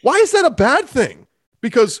thing. Why is that a bad thing?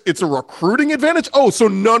 Because it's a recruiting advantage. Oh, so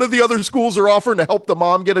none of the other schools are offering to help the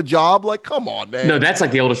mom get a job? Like, come on, man. No, that's like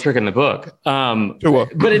the oldest trick in the book.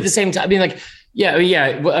 But at the same time, I mean, like, yeah.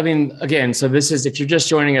 I mean, again, so this is, if you're just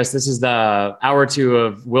joining us, this is the hour two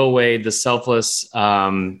of Will Wade, the selfless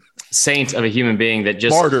saint of a human being that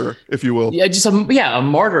just martyr, if you will. Yeah, just a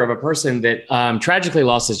martyr of a person that tragically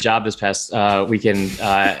lost his job this past weekend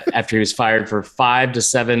after he was fired for 5 to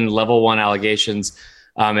 7 level 1 allegations.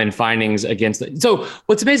 And findings against it. So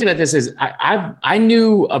what's amazing about this is I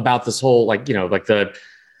knew about this whole, like, like the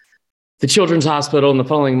children's hospital and the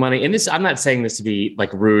funneling money. And this, I'm not saying this to be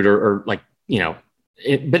like rude or like,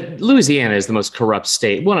 but Louisiana is the most corrupt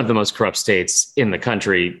state, one of the most corrupt states in the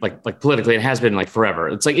country, like politically, it has been like forever.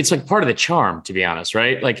 It's like part of the charm, to be honest.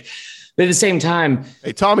 Right. Like, but at the same time,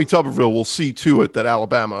 hey, Tommy Tuberville will see to it that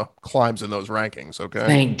Alabama climbs in those rankings. Okay.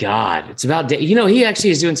 Thank God. It's about, he actually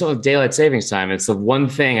is doing something with daylight savings time. It's the one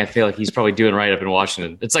thing I feel like he's probably doing right up in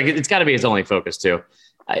Washington. It's like, it's got to be his only focus too.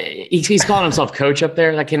 He's calling himself coach up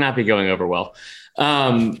there. That cannot be going over well.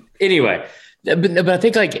 Anyway, but I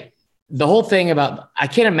think like the whole thing about, I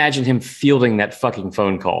can't imagine him fielding that fucking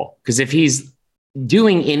phone call. Because if he's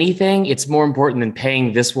doing anything, it's more important than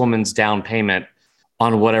paying this woman's down payment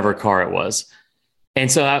on whatever car it was.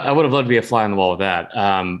 And so I would have loved to be a fly on the wall with that,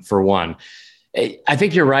 for one. I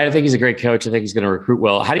think you're right. I think he's a great coach. I think he's going to recruit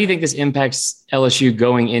well. How do you think this impacts LSU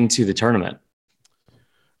going into the tournament?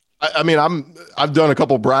 I mean, I've done a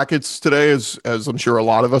couple brackets today, as I'm sure a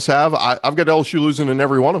lot of us have. I've got LSU losing in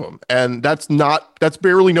every one of them. And that's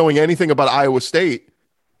barely knowing anything about Iowa State.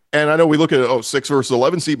 And I know we look at 6 versus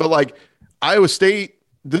 11 seed, but like Iowa State,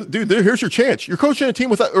 dude, here's your chance. You're coaching a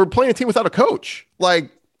team playing a team without a coach.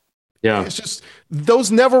 Like, yeah, it's just,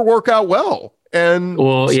 those never work out well. And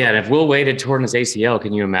well, yeah, and if Will Wade had torn his ACL,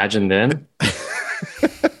 can you imagine then?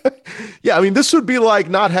 yeah, I mean, this would be like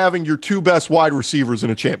not having your two best wide receivers in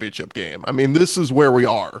a championship game. I mean, this is where we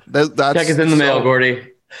are. That's check is in the mail,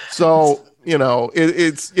 Gordy. So, you know,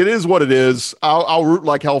 it is what it is. I'll root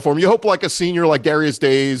like hell for him. You hope like a senior like Darius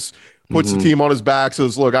Days puts the team on his back,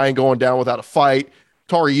 says, look, I ain't going down without a fight.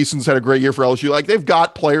 Tari Eason's had a great year for LSU. Like, they've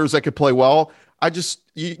got players that could play well. I just,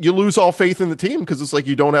 you lose all faith in the team because it's like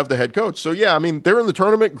you don't have the head coach. So, yeah, I mean, they're in the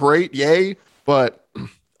tournament. Great. Yay. But,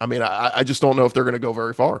 I mean, I just don't know if they're going to go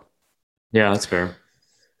very far. Yeah, that's fair.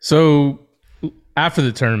 So, after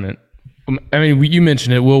the tournament, I mean, you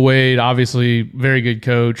mentioned it. Will Wade, obviously, very good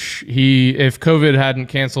coach. If COVID hadn't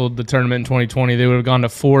canceled the tournament in 2020, they would have gone to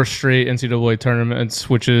 4 straight NCAA tournaments,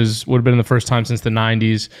 which would have been the first time since the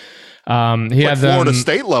 90s. He had Florida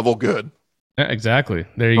State level good. Exactly.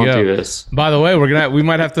 There you Don't go. do this. By the way, we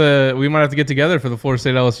might have to get together for the Florida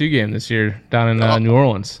State LSU game this year down in New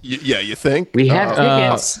Orleans. Yeah, you think? We have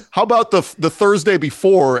tickets. How about the Thursday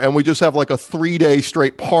before, and we just have like a 3-day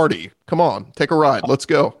straight party? Come on, take a ride. Let's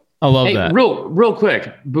go. I love Hey, that. real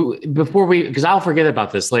quick, before because I'll forget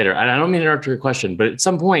about this later, and I don't mean to interrupt your question, but at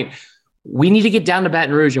some point, we need to get down to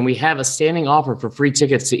Baton Rouge, and we have a standing offer for free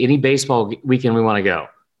tickets to any baseball weekend we want to go.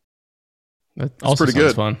 That also pretty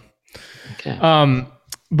sounds good. fun. Okay.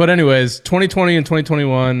 But anyways, 2020 and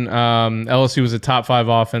 2021, LSU was a top 5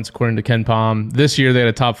 offense according to Ken Pom. This year they had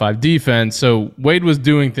a top 5 defense. So Wade was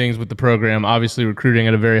doing things with the program, obviously recruiting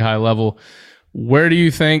at a very high level. Where do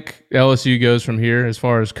you think LSU goes from here as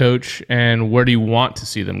far as coach, and where do you want to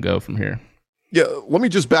see them go from here? Yeah, let me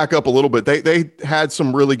just back up a little bit. They had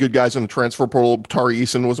some really good guys in the transfer portal. Tari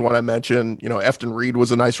Eason was one I mentioned. You know, Efton Reed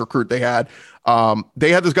was a nice recruit they had.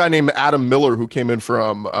 They had this guy named Adam Miller who came in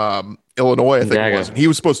from Illinois, I think it was. And he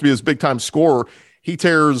was supposed to be his big-time scorer. He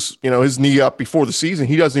tears, his knee up before the season.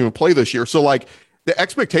 He doesn't even play this year. So, like, the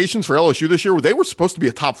expectations for LSU this year, they were supposed to be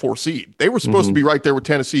a top 4 seed. They were supposed to be right there with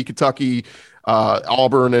Tennessee, Kentucky,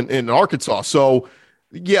 Auburn, and Arkansas. So,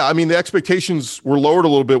 yeah, I mean, the expectations were lowered a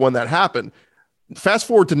little bit when that happened. Fast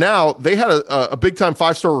forward to now, they had a big-time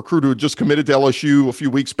 5-star recruit who had just committed to LSU a few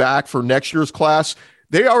weeks back for next year's class.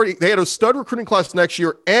 They had a stud recruiting class next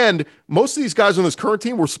year, and most of these guys on this current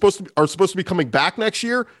team are supposed to be coming back next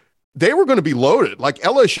year. They were going to be loaded. Like,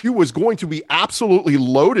 LSU was going to be absolutely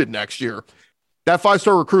loaded next year. That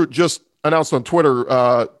 5-star recruit just announced on Twitter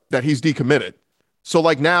that he's decommitted. So,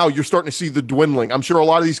 like, now you're starting to see the dwindling. I'm sure a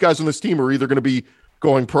lot of these guys on this team are either going to be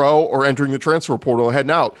going pro or entering the transfer portal and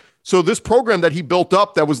heading out. So this program that he built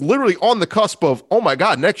up that was literally on the cusp of, oh my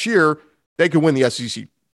God, next year they could win the SEC,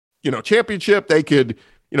 championship. They could,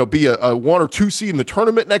 be a 1 or 2 seed in the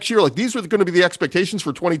tournament next year. Like, these are going to be the expectations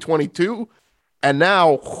for 2022. And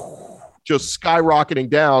now just skyrocketing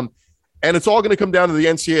down. And it's all going to come down to the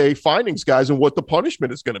NCAA findings, guys, and what the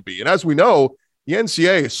punishment is going to be. And as we know, the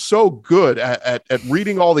NCAA is so good at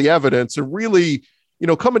reading all the evidence and really,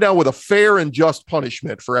 coming down with a fair and just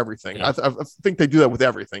punishment for everything. Yeah. I think they do that with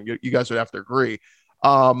everything. You guys would have to agree.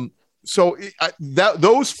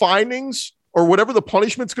 Those findings, or whatever the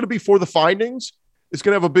punishment's going to be for the findings, is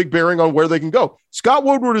going to have a big bearing on where they can go. Scott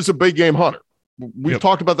Woodward is a big game hunter. We've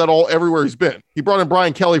talked about that everywhere he's been. He brought in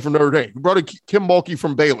Brian Kelly from Notre Dame. He brought in Kim Mulkey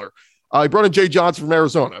from Baylor. He brought in Jay Johnson from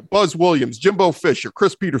Arizona, Buzz Williams, Jimbo Fisher,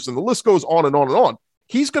 Chris Peterson. The list goes on and on and on.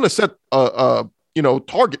 He's going to set a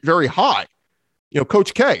target very high.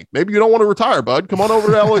 Coach K, maybe you don't want to retire, bud. Come on over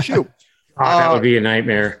to LSU. That would be a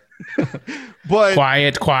nightmare. But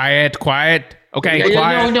quiet. Okay,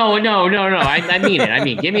 quiet. No. I mean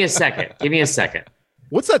it. Give me a second.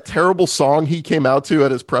 What's that terrible song he came out to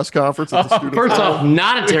at his press conference? At the first off,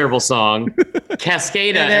 not a terrible song.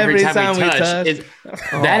 Cascada, every time we touch.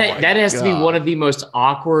 That has to be one of the most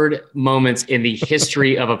awkward moments in the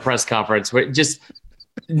history of a press conference. Where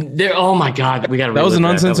oh my God, we got to. That was an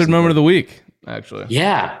uncensored moment of the week, actually.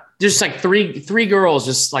 Yeah, just like three girls,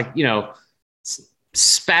 just like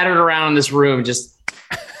spattered around in this room, just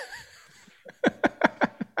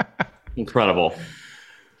incredible.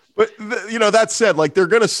 But that said, like, they're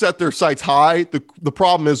going to set their sights high. The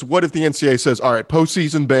problem is, what if the NCAA says, all right,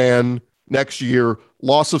 postseason ban next year,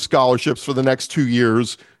 loss of scholarships for the next 2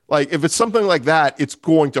 years? Like, if it's something like that, it's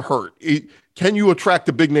going to hurt. Can you attract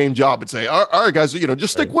a big name job and say, all right, guys,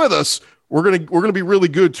 just stick with us. We're gonna be really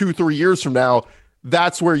good 2-3 years from now.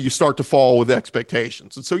 That's where you start to fall with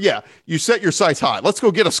expectations. And so, yeah, you set your sights high. Let's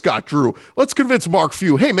go get a Scott Drew. Let's convince Mark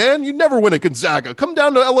Few. Hey, man, you never win at Gonzaga. Come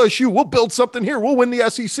down to LSU. We'll build something here. We'll win the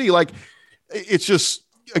SEC. Like, it's just,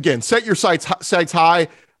 again, set your sights high.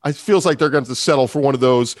 It feels like they're going to settle for one of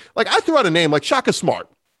those. Like, I threw out a name like Shaka Smart.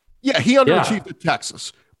 Yeah, he underachieved at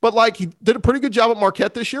Texas. but like he did a pretty good job at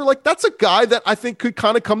Marquette this year. Like that's a guy that I think could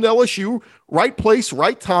kind of come to LSU, right place,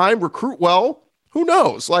 right time, recruit well. Who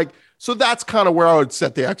knows? Like, so that's kind of where I would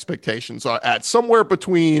set the expectations at, somewhere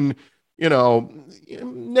between,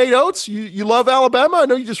 Nate Oates, you love Alabama. I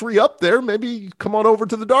know you just re-up there. Maybe come on over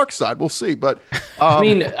to the dark side. We'll see. But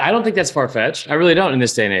I don't think that's far-fetched. I really don't in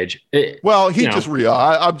this day and age. Just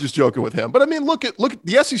I'm just joking with him. But I mean, look at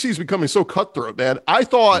the SEC is becoming so cutthroat, man. I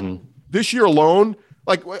thought this year alone,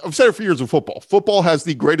 like I've said it for years in football. Football has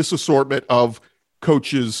the greatest assortment of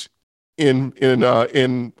coaches in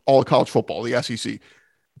all of college football, the SEC.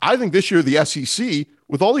 I think this year the SEC,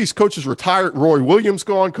 with all these coaches retired, Roy Williams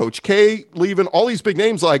gone, Coach K leaving, all these big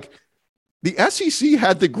names, like the SEC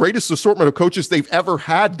had the greatest assortment of coaches they've ever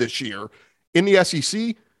had this year in the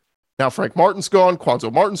SEC. Now Frank Martin's gone,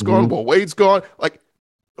 Quanzo Martin's gone, Will Wade's gone. Like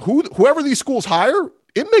whoever these schools hire,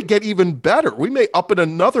 it may get even better. We may up it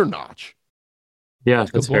another notch. Yeah,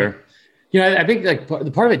 that's fair. I think like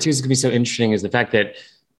the part of it too is going to be so interesting is the fact that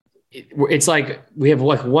it's like we have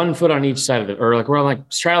like one foot on each side of it, or like we're on like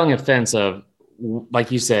straddling a fence of,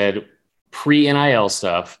 like you said, pre-NIL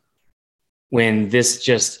stuff, when this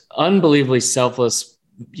just unbelievably selfless,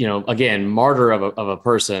 again, martyr of a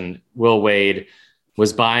person, Will Wade,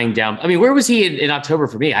 was buying down. I mean, where was he in October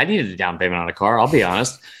for me? I needed a down payment on a car, I'll be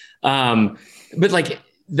honest. But like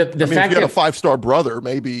the fact if you had that a 5-star brother,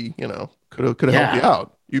 maybe, could have helped you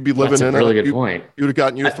out. You'd be living in a really good point. You'd have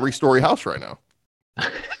gotten you a 3-story house right now.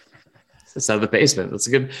 It's out of the basement.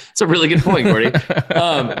 It's a really good point, Gordy.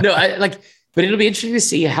 But it'll be interesting to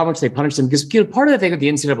see how much they punish them, because part of the thing with the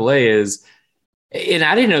NCAA is, and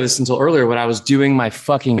I didn't know this until earlier when I was doing my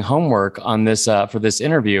fucking homework on this for this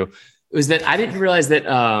interview, was that I didn't realize that.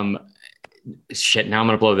 Shit, now I'm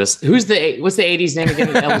gonna blow this. What's the 80s name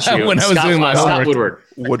again at LSU? When I was doing my Scott homework,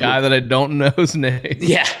 Woodward. Guy that I don't know his name.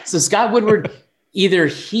 Yeah, so Scott Woodward, either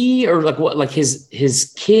he or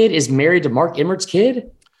his kid is married to Mark Emmert's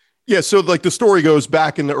kid. Yeah, so like the story goes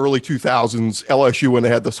back in the early 2000s, LSU, when they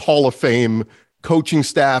had this Hall of Fame coaching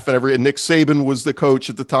staff and Nick Saban was the coach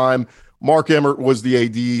at the time. Mark Emmert was the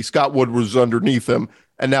AD. Scott Wood was underneath him.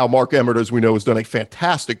 And now Mark Emmert, as we know, has done a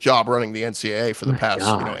fantastic job running the NCAA for the past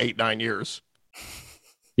 8-9 years.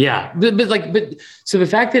 Yeah, but so the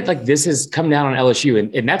fact that like this has come down on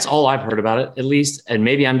LSU, and that's all I've heard about it, at least, and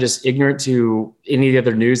maybe I'm just ignorant to any of the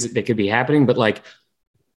other news that could be happening, but like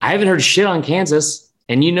I haven't heard shit on Kansas.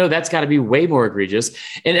 And that's got to be way more egregious.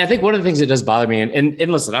 And I think one of the things that does bother me, and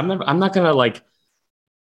listen, I'm not going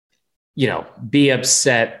to be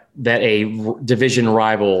upset that a division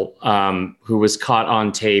rival who was caught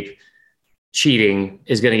on tape cheating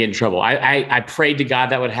is going to get in trouble. I prayed to God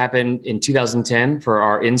that would happen in 2010 for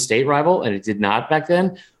our in-state rival, and it did not back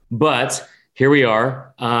then. But here we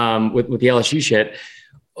are with the LSU shit.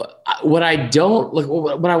 What I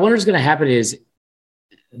wonder is going to happen is,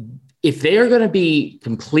 if they are going to be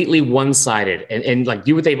completely one-sided and like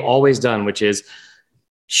do what they've always done, which is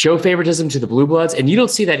show favoritism to the blue bloods, and you don't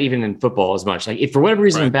see that even in football as much. Like if for whatever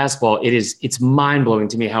reason in basketball, it's mind-blowing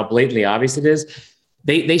to me how blatantly obvious it is.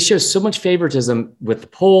 They show so much favoritism with the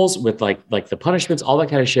polls, with like the punishments, all that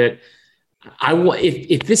kind of shit.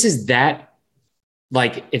 If this is that,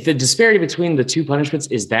 like if the disparity between the two punishments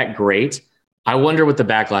is that great, I wonder what the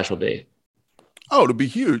backlash will be. Oh, it'd be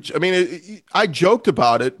huge. I mean, I joked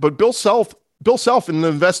about it, but Bill Self in the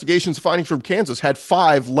investigations findings from Kansas had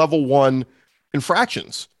 5 level 1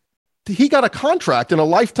 infractions. He got a contract and a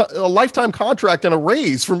lifetime contract and a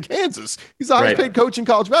raise from Kansas. He's the highest paid coach in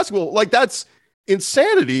college basketball. Like that's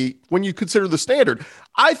insanity when you consider the standard.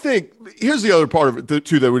 I think here's the other part of it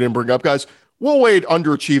too that we didn't bring up, guys. Will Wade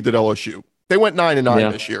underachieved at LSU. They went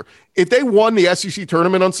 9-9 this year. If they won the SEC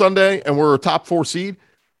tournament on Sunday and were a top 4 seed,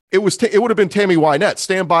 it would have been Tammy Wynette.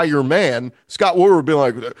 Stand by your man. Scott Woodward would be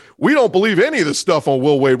like, we don't believe any of this stuff on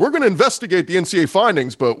Will Wade. We're going to investigate the NCAA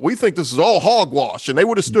findings, but we think this is all hogwash. And they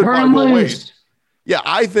would have stood by Will Wade. Yeah,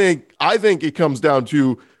 I think it comes down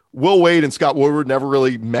to Will Wade and Scott Woodward never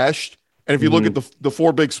really meshed. And if you look at the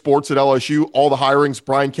 4 big sports at LSU, all the hirings,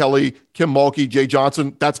 Brian Kelly, Kim Mulkey, Jay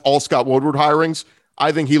Johnson, that's all Scott Woodward hirings.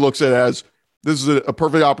 I think he looks at it as this is a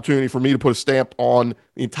perfect opportunity for me to put a stamp on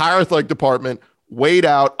the entire athletic department. Wade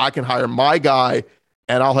out, I can hire my guy,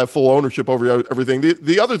 and I'll have full ownership over everything.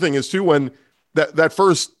 The other thing is, too, when that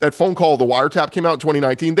phone call, the wiretap came out in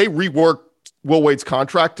 2019, they reworked Will Wade's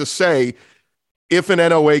contract to say, if an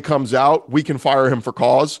NOA comes out, we can fire him for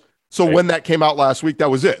cause. So when that came out last week,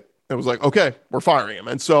 that was it. It was like, okay, we're firing him.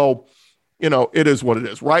 And so, it is what it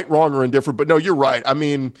is, right, wrong, or indifferent. But no, you're right. I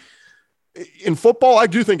mean, in football, I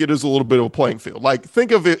do think it is a little bit of a playing field. Like,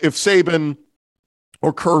 think of it if Saban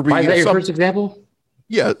or Kirby. Is that your first example?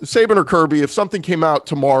 Yeah, Saban or Kirby, if something came out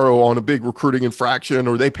tomorrow on a big recruiting infraction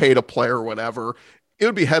or they paid a player or whatever, it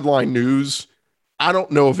would be headline news. I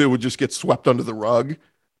don't know if it would just get swept under the rug.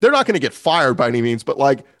 They're not going to get fired by any means, but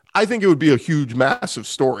like, I think it would be a huge, massive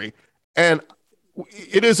story. And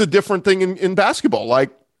it is a different thing in basketball. Like,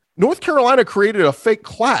 North Carolina created a fake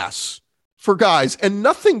class for guys, and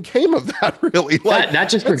nothing came of that really. Like, not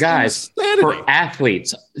just for guys, insanity. For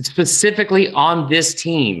athletes, specifically on this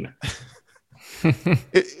team.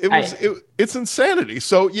 It's insanity.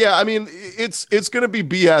 So yeah, I mean, it's going to be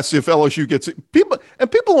BS if LSU gets it.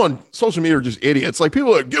 People on social media are just idiots. Like,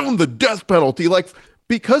 people are giving them the death penalty, like,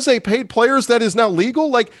 because they paid players that is now legal.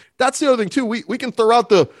 Like, that's the other thing too. We can throw out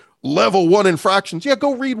the level 1 infractions. Yeah,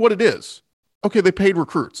 go read what it is. Okay, they paid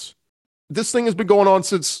recruits. This thing has been going on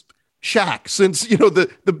since Shaq, since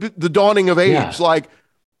the dawning of age. Yeah. Like,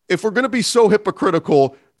 if we're going to be so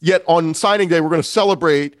hypocritical, yet on signing day we're going to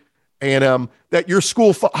celebrate A&M that your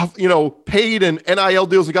school, paid in NIL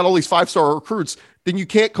deals and got all these 5-star recruits, then you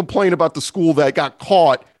can't complain about the school that got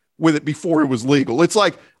caught with it before it was legal. It's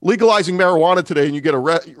like legalizing marijuana today and you get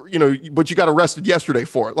but you got arrested yesterday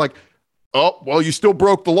for it. Like, oh, well, you still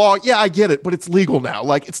broke the law. Yeah, I get it, but it's legal now.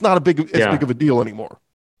 Like, it's not big of a deal anymore.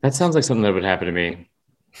 That sounds like something that would happen to me,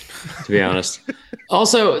 to be honest.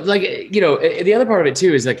 Also, like, the other part of it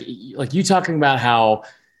too is like you talking about how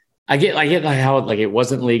I get like how like it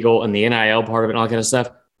wasn't legal and the NIL part of it and all that kind of stuff.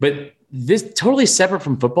 But this totally separate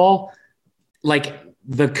from football, like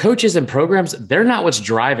the coaches and programs, they're not what's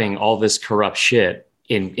driving all this corrupt shit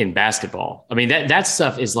in basketball. I mean, that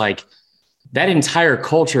stuff is like, that entire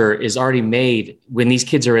culture is already made when these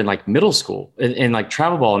kids are in like middle school and like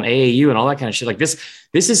travel ball and AAU and all that kind of shit. Like this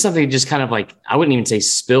is something that just kind of like, I wouldn't even say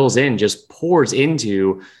spills in, just pours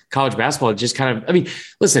into college basketball. It just kind of, I mean,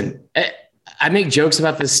 listen, I make jokes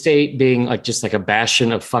about this state being like just like a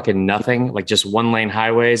bastion of fucking nothing, like just 1-lane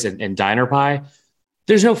highways and diner pie.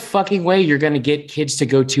 There's no fucking way you're going to get kids to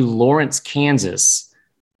go to Lawrence, Kansas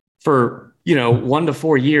for, 1 to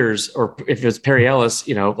 4 years, or if it was Perry Ellis,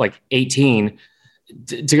 like 18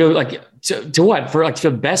 to go like to what, for like the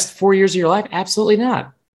best 4 years of your life? Absolutely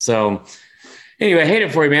not. So anyway, I hate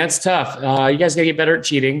it for you, man. It's tough. You guys gotta get better at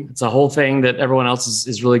cheating. It's a whole thing that everyone else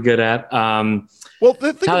is really good at. Well,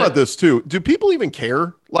 think about this too. Do people even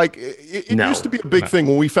care? Like, it used to be a big thing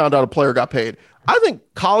when we found out a player got paid. I think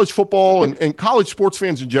college football and college sports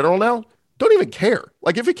fans in general now don't even care.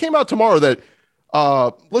 Like, if it came out tomorrow that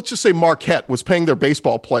let's just say Marquette was paying their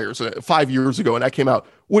baseball players 5 years ago and that came out,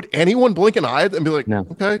 would anyone blink an eye and be like, no.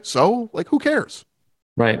 Okay, so like, who cares?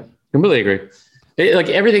 Right. Completely agree. Like,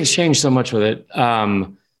 everything's changed so much with it.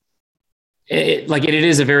 It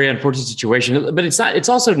is a very unfortunate situation, but it's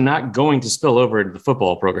also not going to spill over into the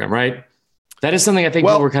football program, right? That is something I think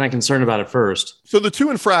people were kind of concerned about at first. So the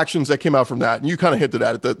 2 infractions that came out from that, and you kind of hinted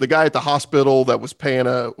at it, the guy at the hospital that was paying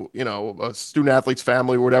a student athlete's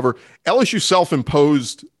family or whatever, LSU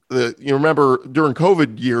self-imposed remember during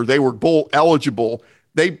COVID year, they were bowl eligible.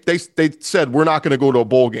 They said, we're not going to go to a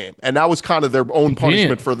bowl game. And that was kind of their own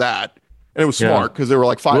punishment for that. And it was smart because they were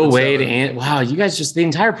like 5 Will Wade and wow, you guys just the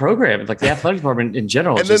entire program, like the athletic department in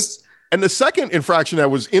general. And the second infraction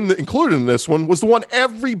that was included in this one was the one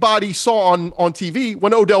everybody saw on TV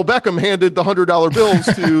when Odell Beckham handed the $100 bills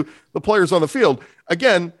to the players on the field.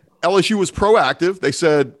 Again, LSU was proactive. They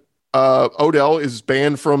said Odell is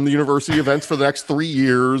banned from the university events for the next 3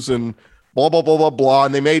 years and blah, blah, blah, blah, blah.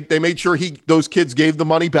 And they made sure those kids gave the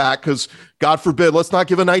money back because, God forbid, let's not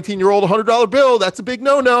give a 19-year-old a $100 bill. That's a big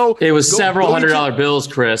no-no. It was several $100 bills,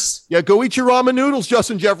 Chris. Yeah, go eat your ramen noodles,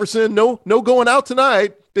 Justin Jefferson. No going out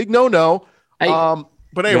tonight. Big no-no.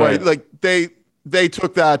 But anyway, like they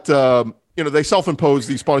took that, they self-imposed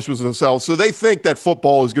these punishments themselves. So they think that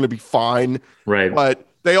football is going to be fine. Right. But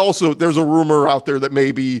there's a rumor out there that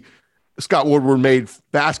maybe Scott Woodward made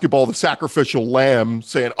basketball the sacrificial lamb,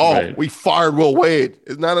 saying, we fired Will Wade.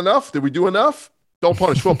 Isn't that enough? Did we do enough? Don't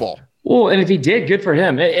punish football. Well, and if he did, good for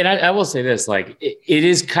him. And I will say this, like, it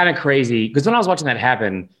is kind of crazy because when I was watching that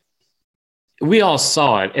happen, we all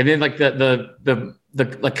saw it. And then like the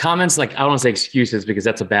comments, like, I don't want to say excuses because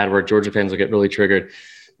that's a bad word. Georgia fans will get really triggered.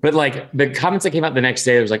 But like the comments that came out the next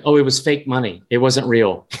day, it was like, it was fake money. It wasn't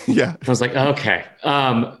real. Yeah. I was like, okay.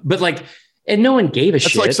 But like, and no one gave a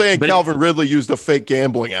shit. It's like saying Calvin Ridley used a fake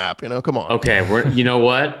gambling app. Come on. Okay, you know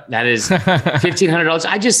what? That is $1,500.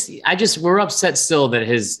 I just we're upset still that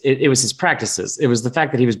it was his practices. It was the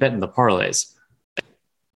fact that he was betting the parlays.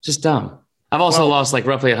 Just dumb. I've also lost like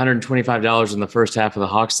roughly $125 in the first half of the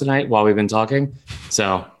Hawks tonight while we've been talking.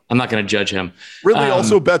 So I'm not going to judge him. Ridley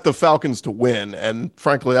also bet the Falcons to win, and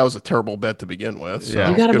frankly, that was a terrible bet to begin with. So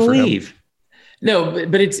you got to believe. No,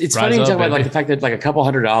 but it's funny to talk about like the fact that like a couple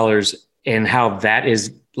 $100 and how that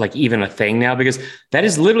is like even a thing now, because that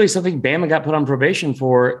is literally something Bama got put on probation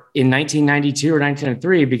for in 1992 or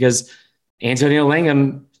 1993 because Antonio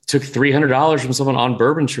Langham took $300 from someone on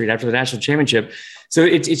Bourbon Street after the national championship. So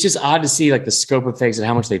it's just odd to see like the scope of things and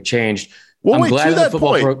how much they've changed. Well, wait,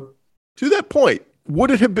 to that point,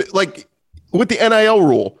 would it have been like with the NIL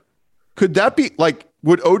rule? Could that be like,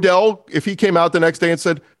 would Odell, if he came out the next day and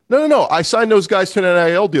said, no, I signed those guys to an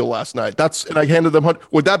NIL deal last night. And I handed them, it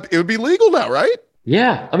would be legal now, right?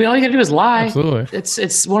 Yeah. I mean, all you gotta do is lie. Absolutely.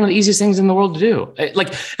 It's one of the easiest things in the world to do.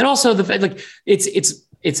 Like, and also the fact, like,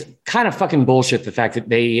 it's kind of fucking bullshit. The fact that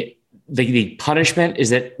the punishment is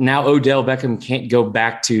that now Odell Beckham can't go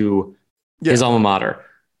back to his alma mater.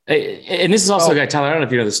 And this is also Tyler, I don't know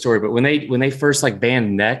if you know the story, but when they first like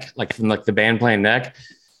banned Neck, like from like the band playing Neck,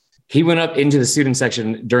 he went up into the student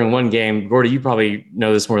section during one game. Gordy, you probably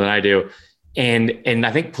know this more than I do. And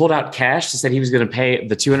I think pulled out cash and said he was going to pay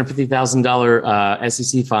the $250,000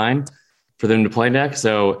 SEC fine for them to play Neck.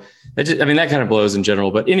 So that kind of blows in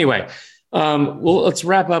general. But anyway, well, let's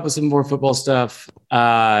wrap up with some more football stuff.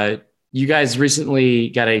 You guys recently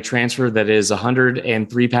got a transfer that is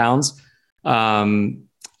 103 pounds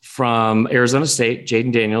from Arizona State,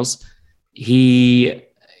 Jaden Daniels. He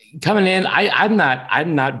coming in. I'm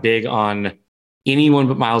not big on anyone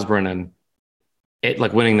but Miles Brennan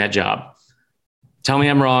like winning that job. Tell me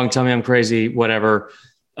I'm wrong. Tell me I'm crazy. Whatever.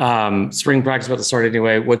 Spring practice about to start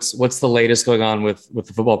anyway. What's the latest going on with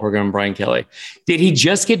the football program, Brian Kelly? Did he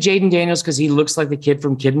just get Jaden Daniels because he looks like the kid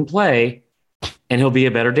from Kid and Play, and he'll be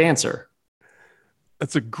a better dancer?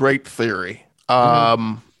 That's a great theory.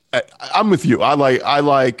 I'm with you. I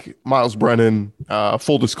like Miles Brennan.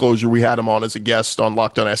 Full disclosure, we had him on as a guest on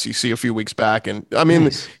Locked On SEC a few weeks back, and I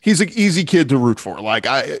mean, he's an easy kid to root for. Like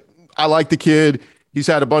I like the kid. He's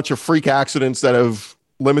had a bunch of freak accidents that have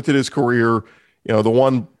limited his career. You know, the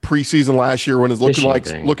one preseason last year when it's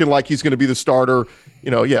looking like he's going to be the starter. You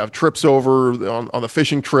know, trips over on the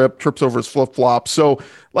fishing trip, trips over his flip flops. So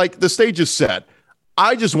like the stage is set.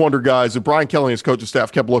 I just wonder, guys, if Brian Kelly and his coaching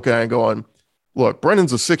staff kept looking at it and going, look,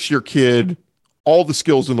 Brennan's a 6-year kid, all the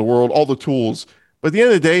skills in the world, all the tools. But at the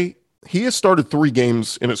end of the day, he has started 3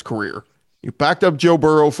 games in his career. You backed up Joe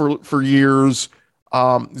Burrow for years.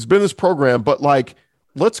 He's been in this program, but like,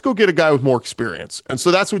 let's go get a guy with more experience. And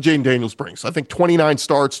so that's what Jaden Daniels brings. I think 29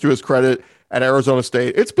 starts to his credit at Arizona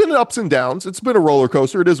State. It's been ups and downs. It's been a roller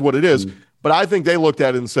coaster. It is what it is. But I think they looked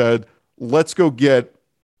at it and said, let's go get,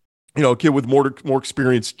 a kid with more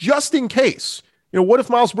experience just in case. What if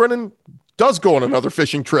Miles Brennan does go on another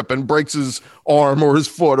fishing trip and breaks his arm or his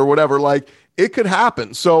foot or whatever? Like, it could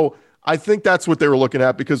happen. So I think that's what they were looking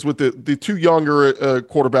at, because with the 2 younger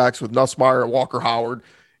quarterbacks with Nussmeier and Walker Howard,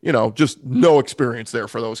 just no experience there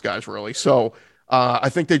for those guys, really. So I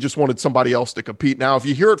think they just wanted somebody else to compete. Now, if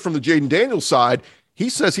you hear it from the Jaden Daniels side, he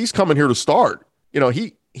says he's coming here to start.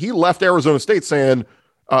 He left Arizona State saying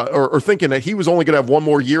or thinking that he was only going to have 1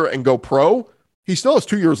 more year and go pro. He still has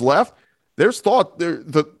 2 years left. There's thought there.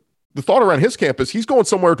 The thought around his campus, he's going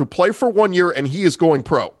somewhere to play for 1 year and he is going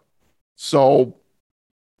pro. So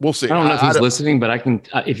we'll see. I don't know if he's listening, but I can.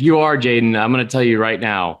 If you are, Jaden, I'm going to tell you right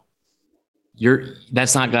now,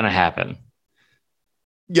 that's not going to happen.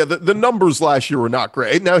 Yeah, the numbers last year were not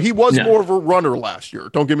great. Now, he was more of a runner last year.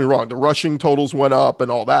 Don't get me wrong. The rushing totals went up and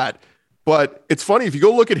all that. But it's funny, if you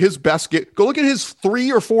go look at his best game, go look at his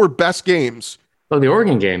 3 or 4 best games. Oh, the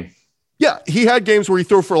Oregon game. Yeah, he had games where he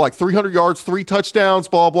threw for like 300 yards, 3 touchdowns,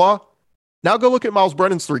 blah, blah. Now go look at Miles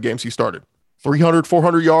Brennan's 3 games he started. 300,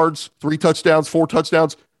 400 yards, 3 touchdowns, 4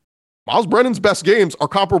 touchdowns. Miles Brennan's best games are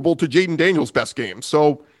comparable to Jaden Daniels' best games.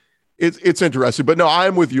 So it's interesting. But no, I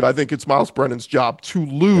am with you. I think it's Miles Brennan's job to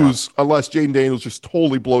lose unless Jaden Daniels just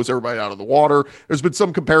totally blows everybody out of the water. There's been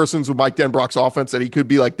some comparisons with Mike Denbrock's offense that he could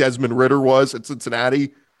be like Desmond Ridder was at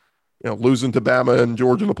Cincinnati, losing to Bama and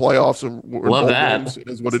Georgia in the playoffs. And love that. Games. It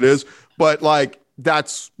is what it is. But like,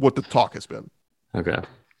 that's what the talk has been. Okay.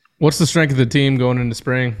 What's the strength of the team going into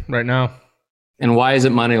spring right now? And why is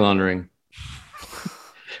it money laundering?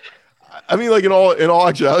 I mean, like in all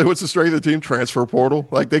actuality, what's the strength of the team? Transfer portal.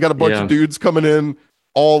 Like they got a bunch of dudes coming in,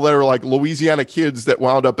 all that are like Louisiana kids that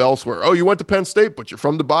wound up elsewhere. Oh, you went to Penn State, but you're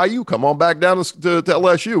from the Bayou. Come on back down to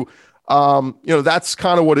LSU. That's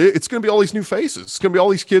kind of what it's going to be. All these new faces. It's going to be all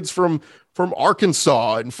these kids from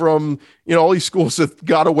Arkansas and from all these schools that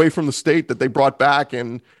got away from the state that they brought back.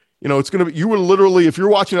 And it's going to be, you would literally, if you're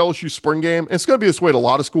watching LSU spring game, it's going to be this way at a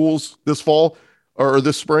lot of schools this fall or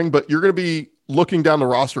this spring, but you're going to be looking down the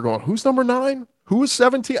roster going, who's number 9? Who is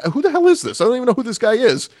 17? Who the hell is this? I don't even know who this guy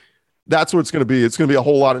is. That's what it's going to be. It's going to be a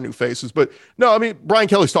whole lot of new faces. But no, I mean, Brian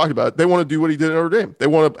Kelly's talked about it. They want to do what he did in Notre Dame. They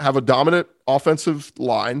want to have a dominant offensive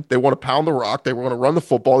line. They want to pound the rock. They want to run the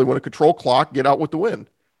football. They want to control clock, get out with the win.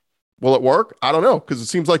 Will it work? I don't know, because it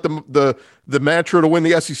seems like the mantra to win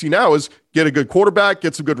the SEC now is get a good quarterback,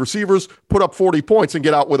 get some good receivers, put up 40 points, and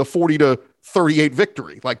get out with a 40-38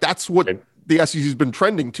 victory. Like, that's what the SEC has been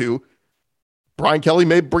trending to. Brian Kelly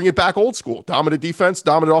may bring it back old school. Dominant defense,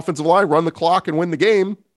 dominant offensive line, run the clock, and win the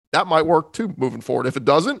game. That might work too moving forward. If it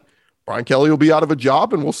doesn't, Brian Kelly will be out of a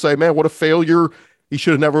job, and we'll say, man, what a failure. He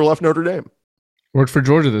should have never left Notre Dame. Worked for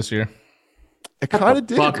Georgia this year. It kind of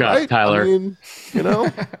did, right? Up, Tyler. I mean, you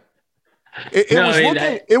know.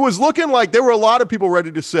 It was looking like there were a lot of people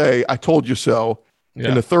ready to say, I told you so,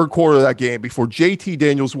 in the third quarter of that game before JT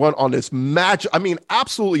Daniels went on this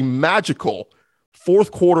absolutely magical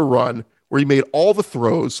fourth quarter run where he made all the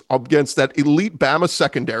throws against that elite Bama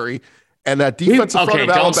secondary and that defensive front of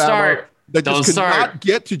Alabama that just could not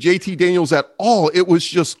get to JT Daniels at all. It was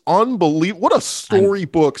just unbelievable. What a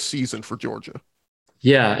storybook season for Georgia.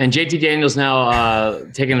 Yeah, and JT Daniels now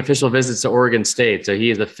taking official visits to Oregon State, so he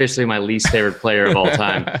is officially my least favorite player of all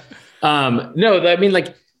time. No, I mean,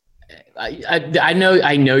 like, I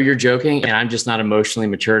know you're joking, and I'm just not emotionally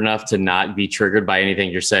mature enough to not be triggered by anything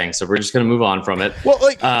you're saying. So we're just going to move on from it. Well,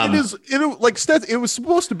 like it was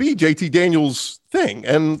supposed to be JT Daniels' thing,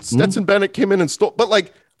 and Stetson Bennett came in and stole. But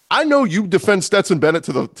like, I know you defend Stetson Bennett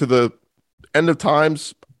to the end of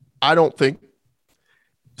times. I don't think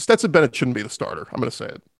Stetson Bennett shouldn't be the starter. I'm going to say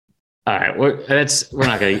it. All right, we're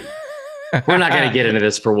not going to get into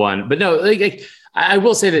this for one, but no, like I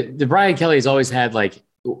will say that the Brian Kelly has always had, like,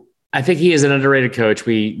 I think he is an underrated coach.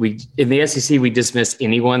 We in the SEC we dismiss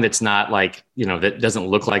anyone that's not, like, you know, that doesn't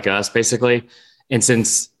look like us, basically. And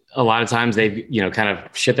since a lot of times they've, you know, kind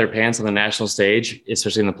of shit their pants on the national stage,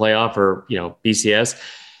 especially in the playoff or, you know, BCS.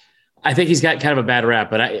 I think he's got kind of a bad rap,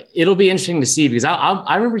 but it'll be interesting to see, because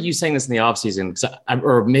I remember you saying this in the offseason,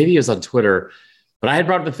 or maybe it was on Twitter, but I had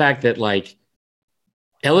brought up the fact that, like,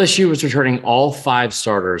 LSU was returning all 5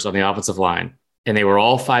 starters on the offensive line, and they were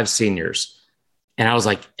all 5 seniors. And I was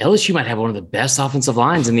like, LSU might have one of the best offensive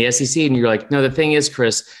lines in the SEC. And you're like, no, the thing is,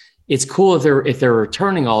 Chris, it's cool if they're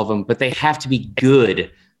returning all of them, but they have to be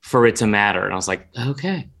good for it to matter. And I was like,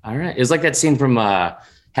 okay, all right. It was like that scene from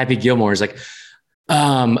Happy Gilmore. It's like, you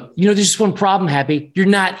know, there's just one problem, Happy. You're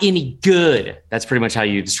not any good. That's pretty much how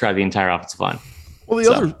you describe the entire offensive line.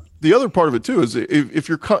 Well, the other part of it too is if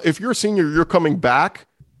you're a senior, you're coming back.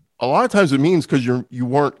 A lot of times it means because you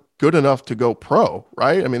weren't good enough to go pro,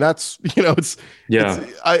 right? I mean, that's, you know,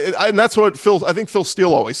 and that's what I think Phil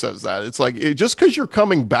Steele always says that. It's like, just because you're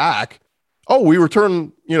coming back, oh, we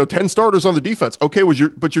return, you know, 10 starters on the defense. Okay,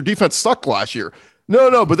 but your defense sucked last year.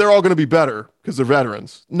 No, but they're all going to be better because they're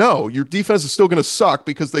veterans. No, your defense is still going to suck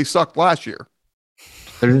because they sucked last year.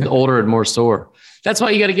 They're older and more sore. That's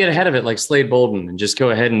why you got to get ahead of it, like Slade Bolden, and just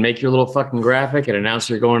go ahead and make your little fucking graphic and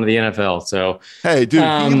announce you're going to the NFL. So, hey, dude,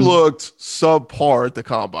 he looked subpar at the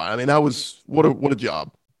combine. I mean, that was what a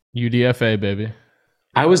job. UDFA, baby.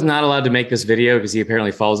 I was not allowed to make this video because he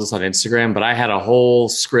apparently follows us on Instagram, but I had a whole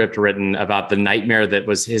script written about the nightmare that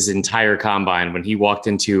was his entire combine when he walked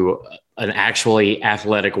into an actually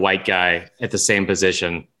athletic white guy at the same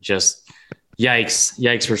position. Just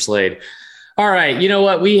yikes for Slade. All right. You know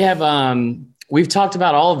what? We have, we've talked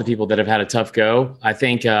about all of the people that have had a tough go. I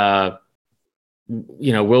think, you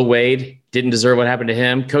know, Will Wade didn't deserve what happened to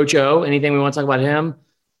him. Coach O, anything we want to talk about him?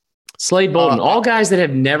 Slade Bolden, all guys that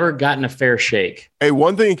have never gotten a fair shake. Hey,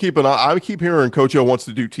 one thing to keep an eye, I keep hearing Coach O wants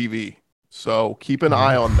to do TV. So keep an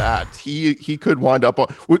eye on that. He could wind up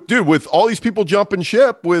on, with all these people jumping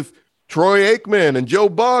ship with Troy Aikman and Joe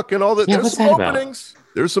Buck and all that. There's some openings.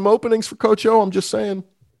 There's some openings for Coach O. I'm just saying.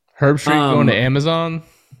 Herbstreit going to Amazon.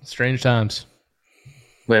 Strange times.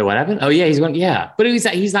 Wait, what happened? Oh yeah, he's going. Yeah, but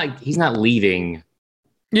he's not leaving.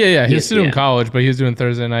 Yeah. He's still in college, but he's doing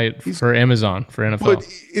Thursday night for Amazon for NFL. But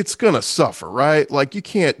it's gonna suffer, right? Like you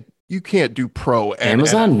can't do pro.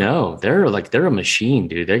 Amazon, no, they're a machine,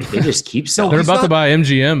 dude. They just keep selling. They're about to buy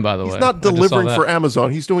MGM, by the way. He's not delivering for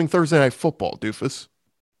Amazon. He's doing Thursday Night Football, doofus.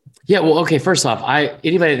 Yeah, well, okay. First off,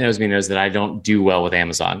 anybody that knows me knows that I don't do well with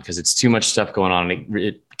Amazon because it's too much stuff going on and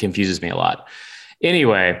it confuses me a lot.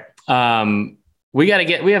 Anyway, we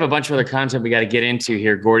have a bunch of other content we got to get into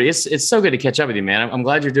here, Gordy. It's so good to catch up with you, man. I'm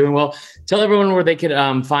glad you're doing well. Tell everyone where they could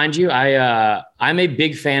find you. I'm a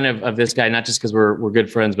big fan of this guy, not just because we're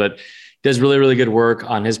good friends, but does really, really good work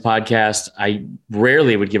on his podcast. I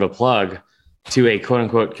rarely would give a plug to a quote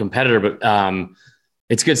unquote competitor, but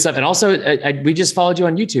it's good stuff. And also we just followed you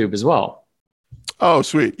on YouTube as well. Oh,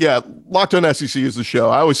 sweet. Yeah. Locked On SEC is the show.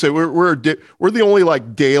 I always say we're the only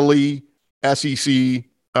like daily SEC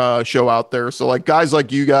show out there. So like guys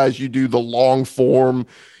like you guys, you do the long form,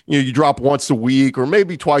 you drop once a week or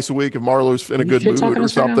maybe twice a week if Marlo's in a good mood or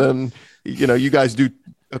something. You guys do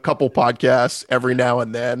a couple podcasts every now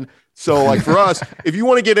and then. So like for us, if you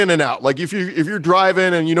want to get in and out, like if you're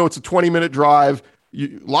driving and it's a 20-minute drive,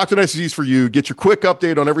 Locked On SEC is for you. Get your quick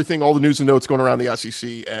update on everything, all the news and notes going around the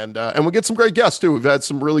SEC, and we'll get some great guests too. We've had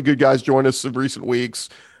some really good guys join us in recent weeks.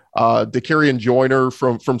 Dakarian Joyner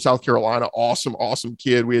from South Carolina, awesome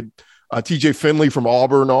kid. We had TJ Finley from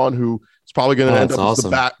Auburn on, who is probably going to end up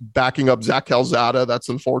as backing up Zach Calzada. That's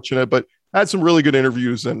unfortunate, but had some really good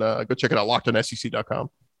interviews, and go check it out, lockedonsec.com.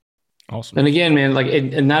 Awesome. And again, man, like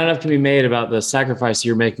and not enough can be made about the sacrifice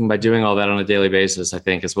you're making by doing all that on a daily basis, I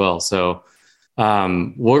think, as well. So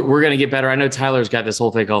we're going to get better. I know Tyler's got this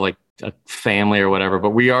whole thing called like a family or whatever, but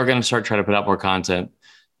we are going to start trying to put out more content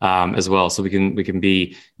as well. So we can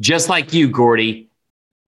be just like you, Gordy.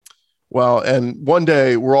 Well, and one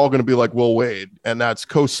day we're all going to be like Will Wade, and that's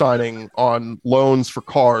co-signing on loans for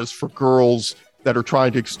cars for girls that are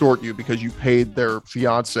trying to extort you because you paid their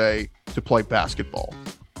fiance to play basketball.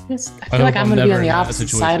 I feel like I'm going to be on the opposite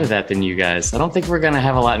side of that than you guys. I don't think we're going to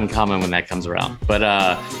have a lot in common when that comes around. But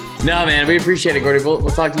no, man, we appreciate it, Gordy. We'll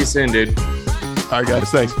talk to you soon, dude. All right, guys.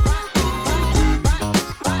 Thanks.